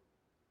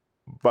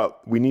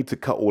 But we need to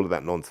cut all of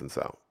that nonsense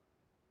out.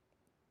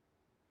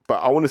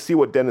 But I want to see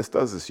what Dennis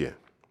does this year.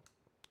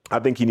 I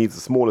think he needs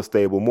a smaller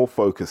stable, more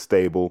focused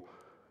stable,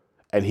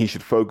 and he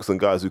should focus on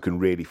guys who can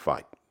really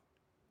fight.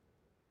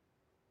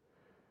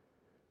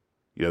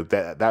 You know,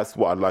 that's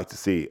what I'd like to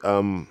see.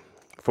 From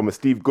a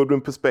Steve Goodwin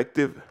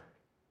perspective,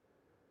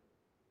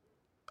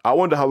 I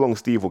wonder how long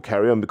Steve will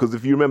carry on, because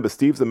if you remember,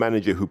 Steve's a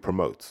manager who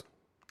promotes.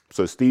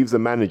 So Steve's a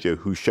manager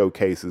who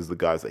showcases the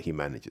guys that he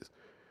manages.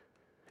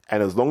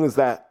 And as long as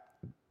that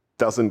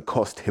doesn't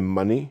cost him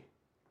money,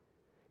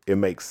 it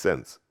makes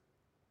sense.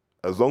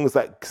 As long as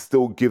that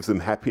still gives him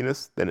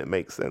happiness, then it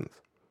makes sense.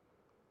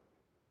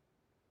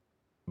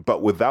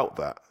 But without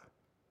that,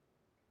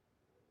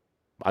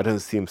 I don't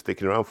see him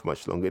sticking around for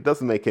much longer. It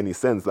doesn't make any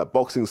sense. Like,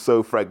 boxing's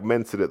so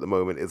fragmented at the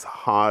moment. It's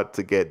hard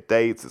to get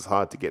dates. It's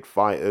hard to get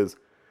fighters.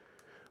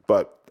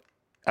 But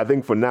I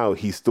think for now,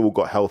 he's still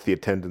got healthy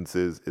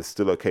attendances. It's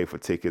still okay for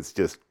tickets.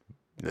 Just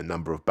the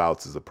number of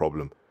bouts is a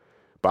problem.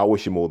 But I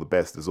wish him all the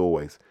best, as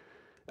always.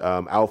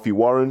 Alfie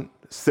Warren,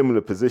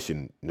 similar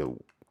position.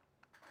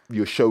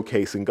 You're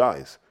showcasing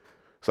guys.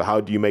 So how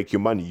do you make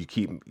your money?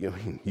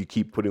 You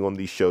keep putting on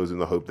these shows in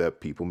the hope that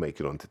people make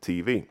it onto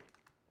TV.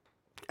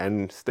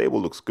 And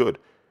Stable looks good.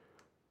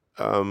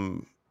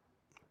 I'd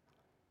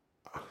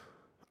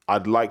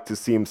like to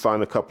see him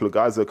sign a couple of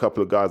guys. There are a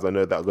couple of guys I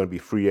know that are going to be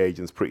free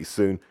agents pretty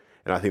soon,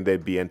 and I think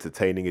they'd be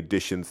entertaining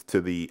additions to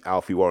the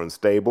Alfie Warren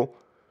stable.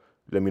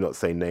 Let me not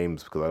say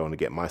names because I don't want to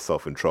get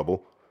myself in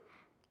trouble.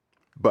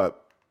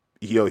 But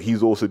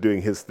he's also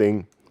doing his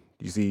thing.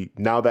 You see,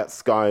 now that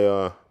Sky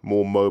are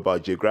more mobile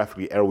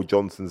geographically, Errol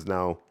Johnson's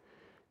now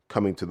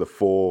coming to the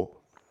fore.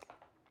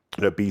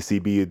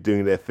 BCB are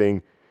doing their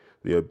thing.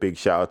 Big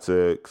shout out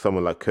to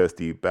someone like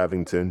Kirsty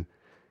Bavington.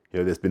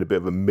 There's been a bit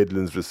of a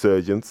Midlands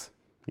resurgence.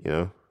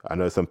 I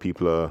know some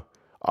people are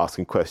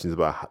asking questions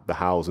about the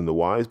hows and the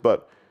whys,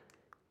 but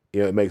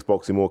it makes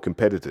boxing more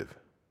competitive.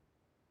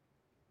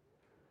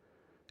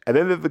 And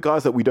then there are the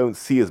guys that we don't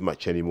see as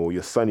much anymore.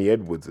 Your Sonny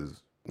Edwards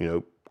is,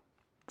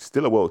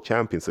 still a world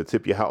champion, so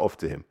tip your hat off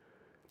to him.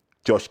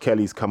 Josh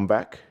Kelly's come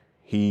back.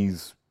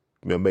 He's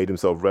made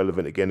himself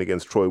relevant again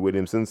against Troy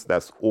Williamson.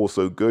 That's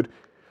also good.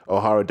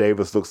 O'Hara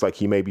Davis looks like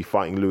he may be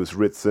fighting Lewis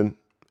Ritson,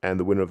 and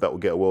the winner of that will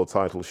get a world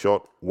title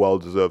shot. Well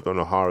deserved on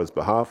O'Hara's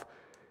behalf.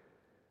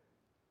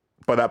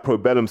 But that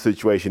Probellum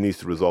situation needs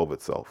to resolve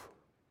itself.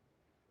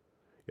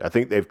 I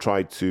think they've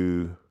tried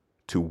to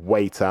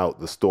wait out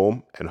the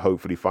storm and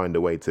hopefully find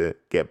a way to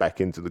get back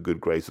into the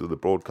good graces of the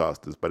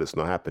broadcasters, but it's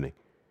not happening.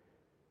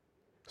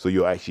 So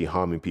you're actually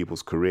harming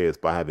people's careers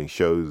by having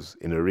shows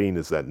in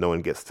arenas that no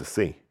one gets to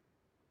see.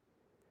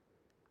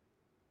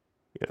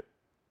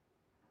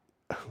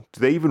 Do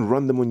they even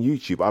run them on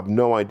YouTube? I have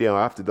no idea.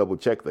 I have to double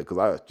check that because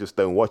I just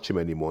don't watch them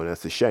anymore, and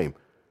that's a shame.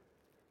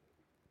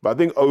 But I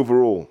think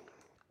overall,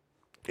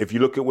 if you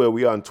look at where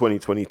we are in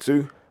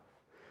 2022,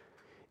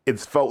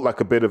 it's felt like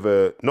a bit of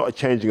not a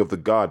changing of the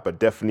guard, but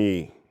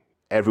definitely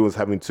everyone's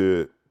having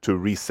to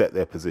reset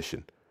their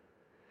position.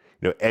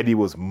 Eddie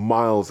was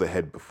miles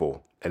ahead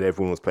before, and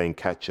everyone was playing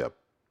catch up.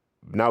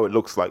 Now it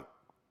looks like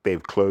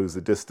they've closed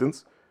the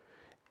distance,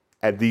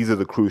 and these are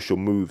the crucial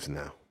moves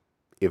now.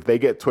 If they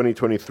get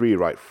 2023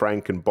 right,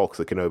 Frank and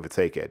Boxer can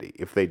overtake Eddie.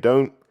 If they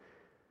don't,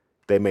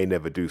 they may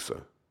never do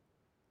so.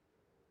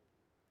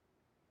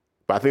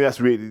 But I think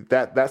that's really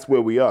that's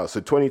where we are.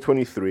 So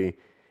 2023,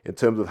 in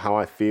terms of how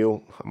I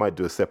feel, I might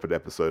do a separate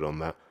episode on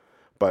that.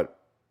 But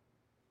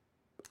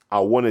I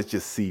want to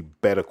just see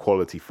better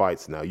quality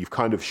fights now. You've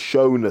kind of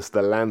shown us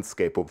the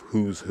landscape of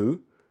who's who.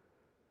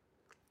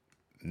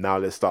 Now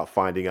let's start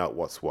finding out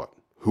what's what.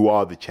 Who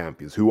are the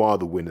champions? Who are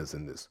the winners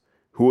in this?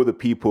 Who are the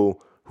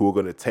people who are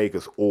going to take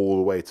us all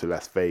the way to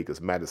Las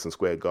Vegas, Madison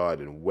Square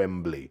Garden,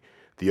 Wembley,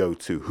 the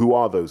O2? Who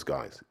are those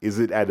guys? Is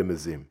it Adam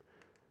Azim?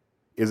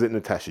 Is it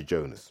Natasha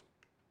Jonas?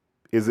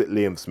 Is it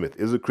Liam Smith?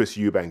 Is it Chris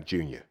Eubank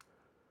Jr.?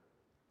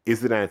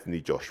 Is it Anthony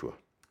Joshua?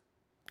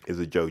 Is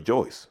it Joe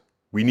Joyce?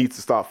 We need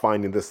to start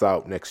finding this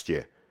out next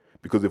year,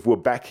 because if we're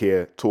back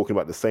here talking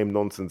about the same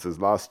nonsense as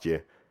last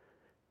year,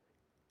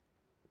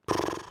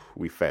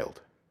 we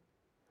failed.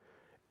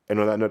 And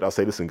on that note, I'll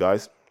say, listen,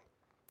 guys,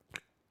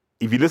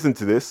 if you listen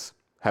to this,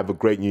 have a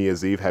great New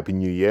Year's Eve. Happy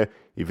New Year.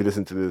 If you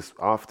listen to this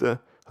after,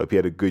 hope you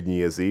had a good New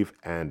Year's Eve.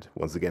 And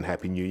once again,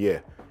 Happy New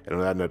Year. And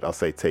on that note, I'll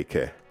say take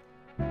care.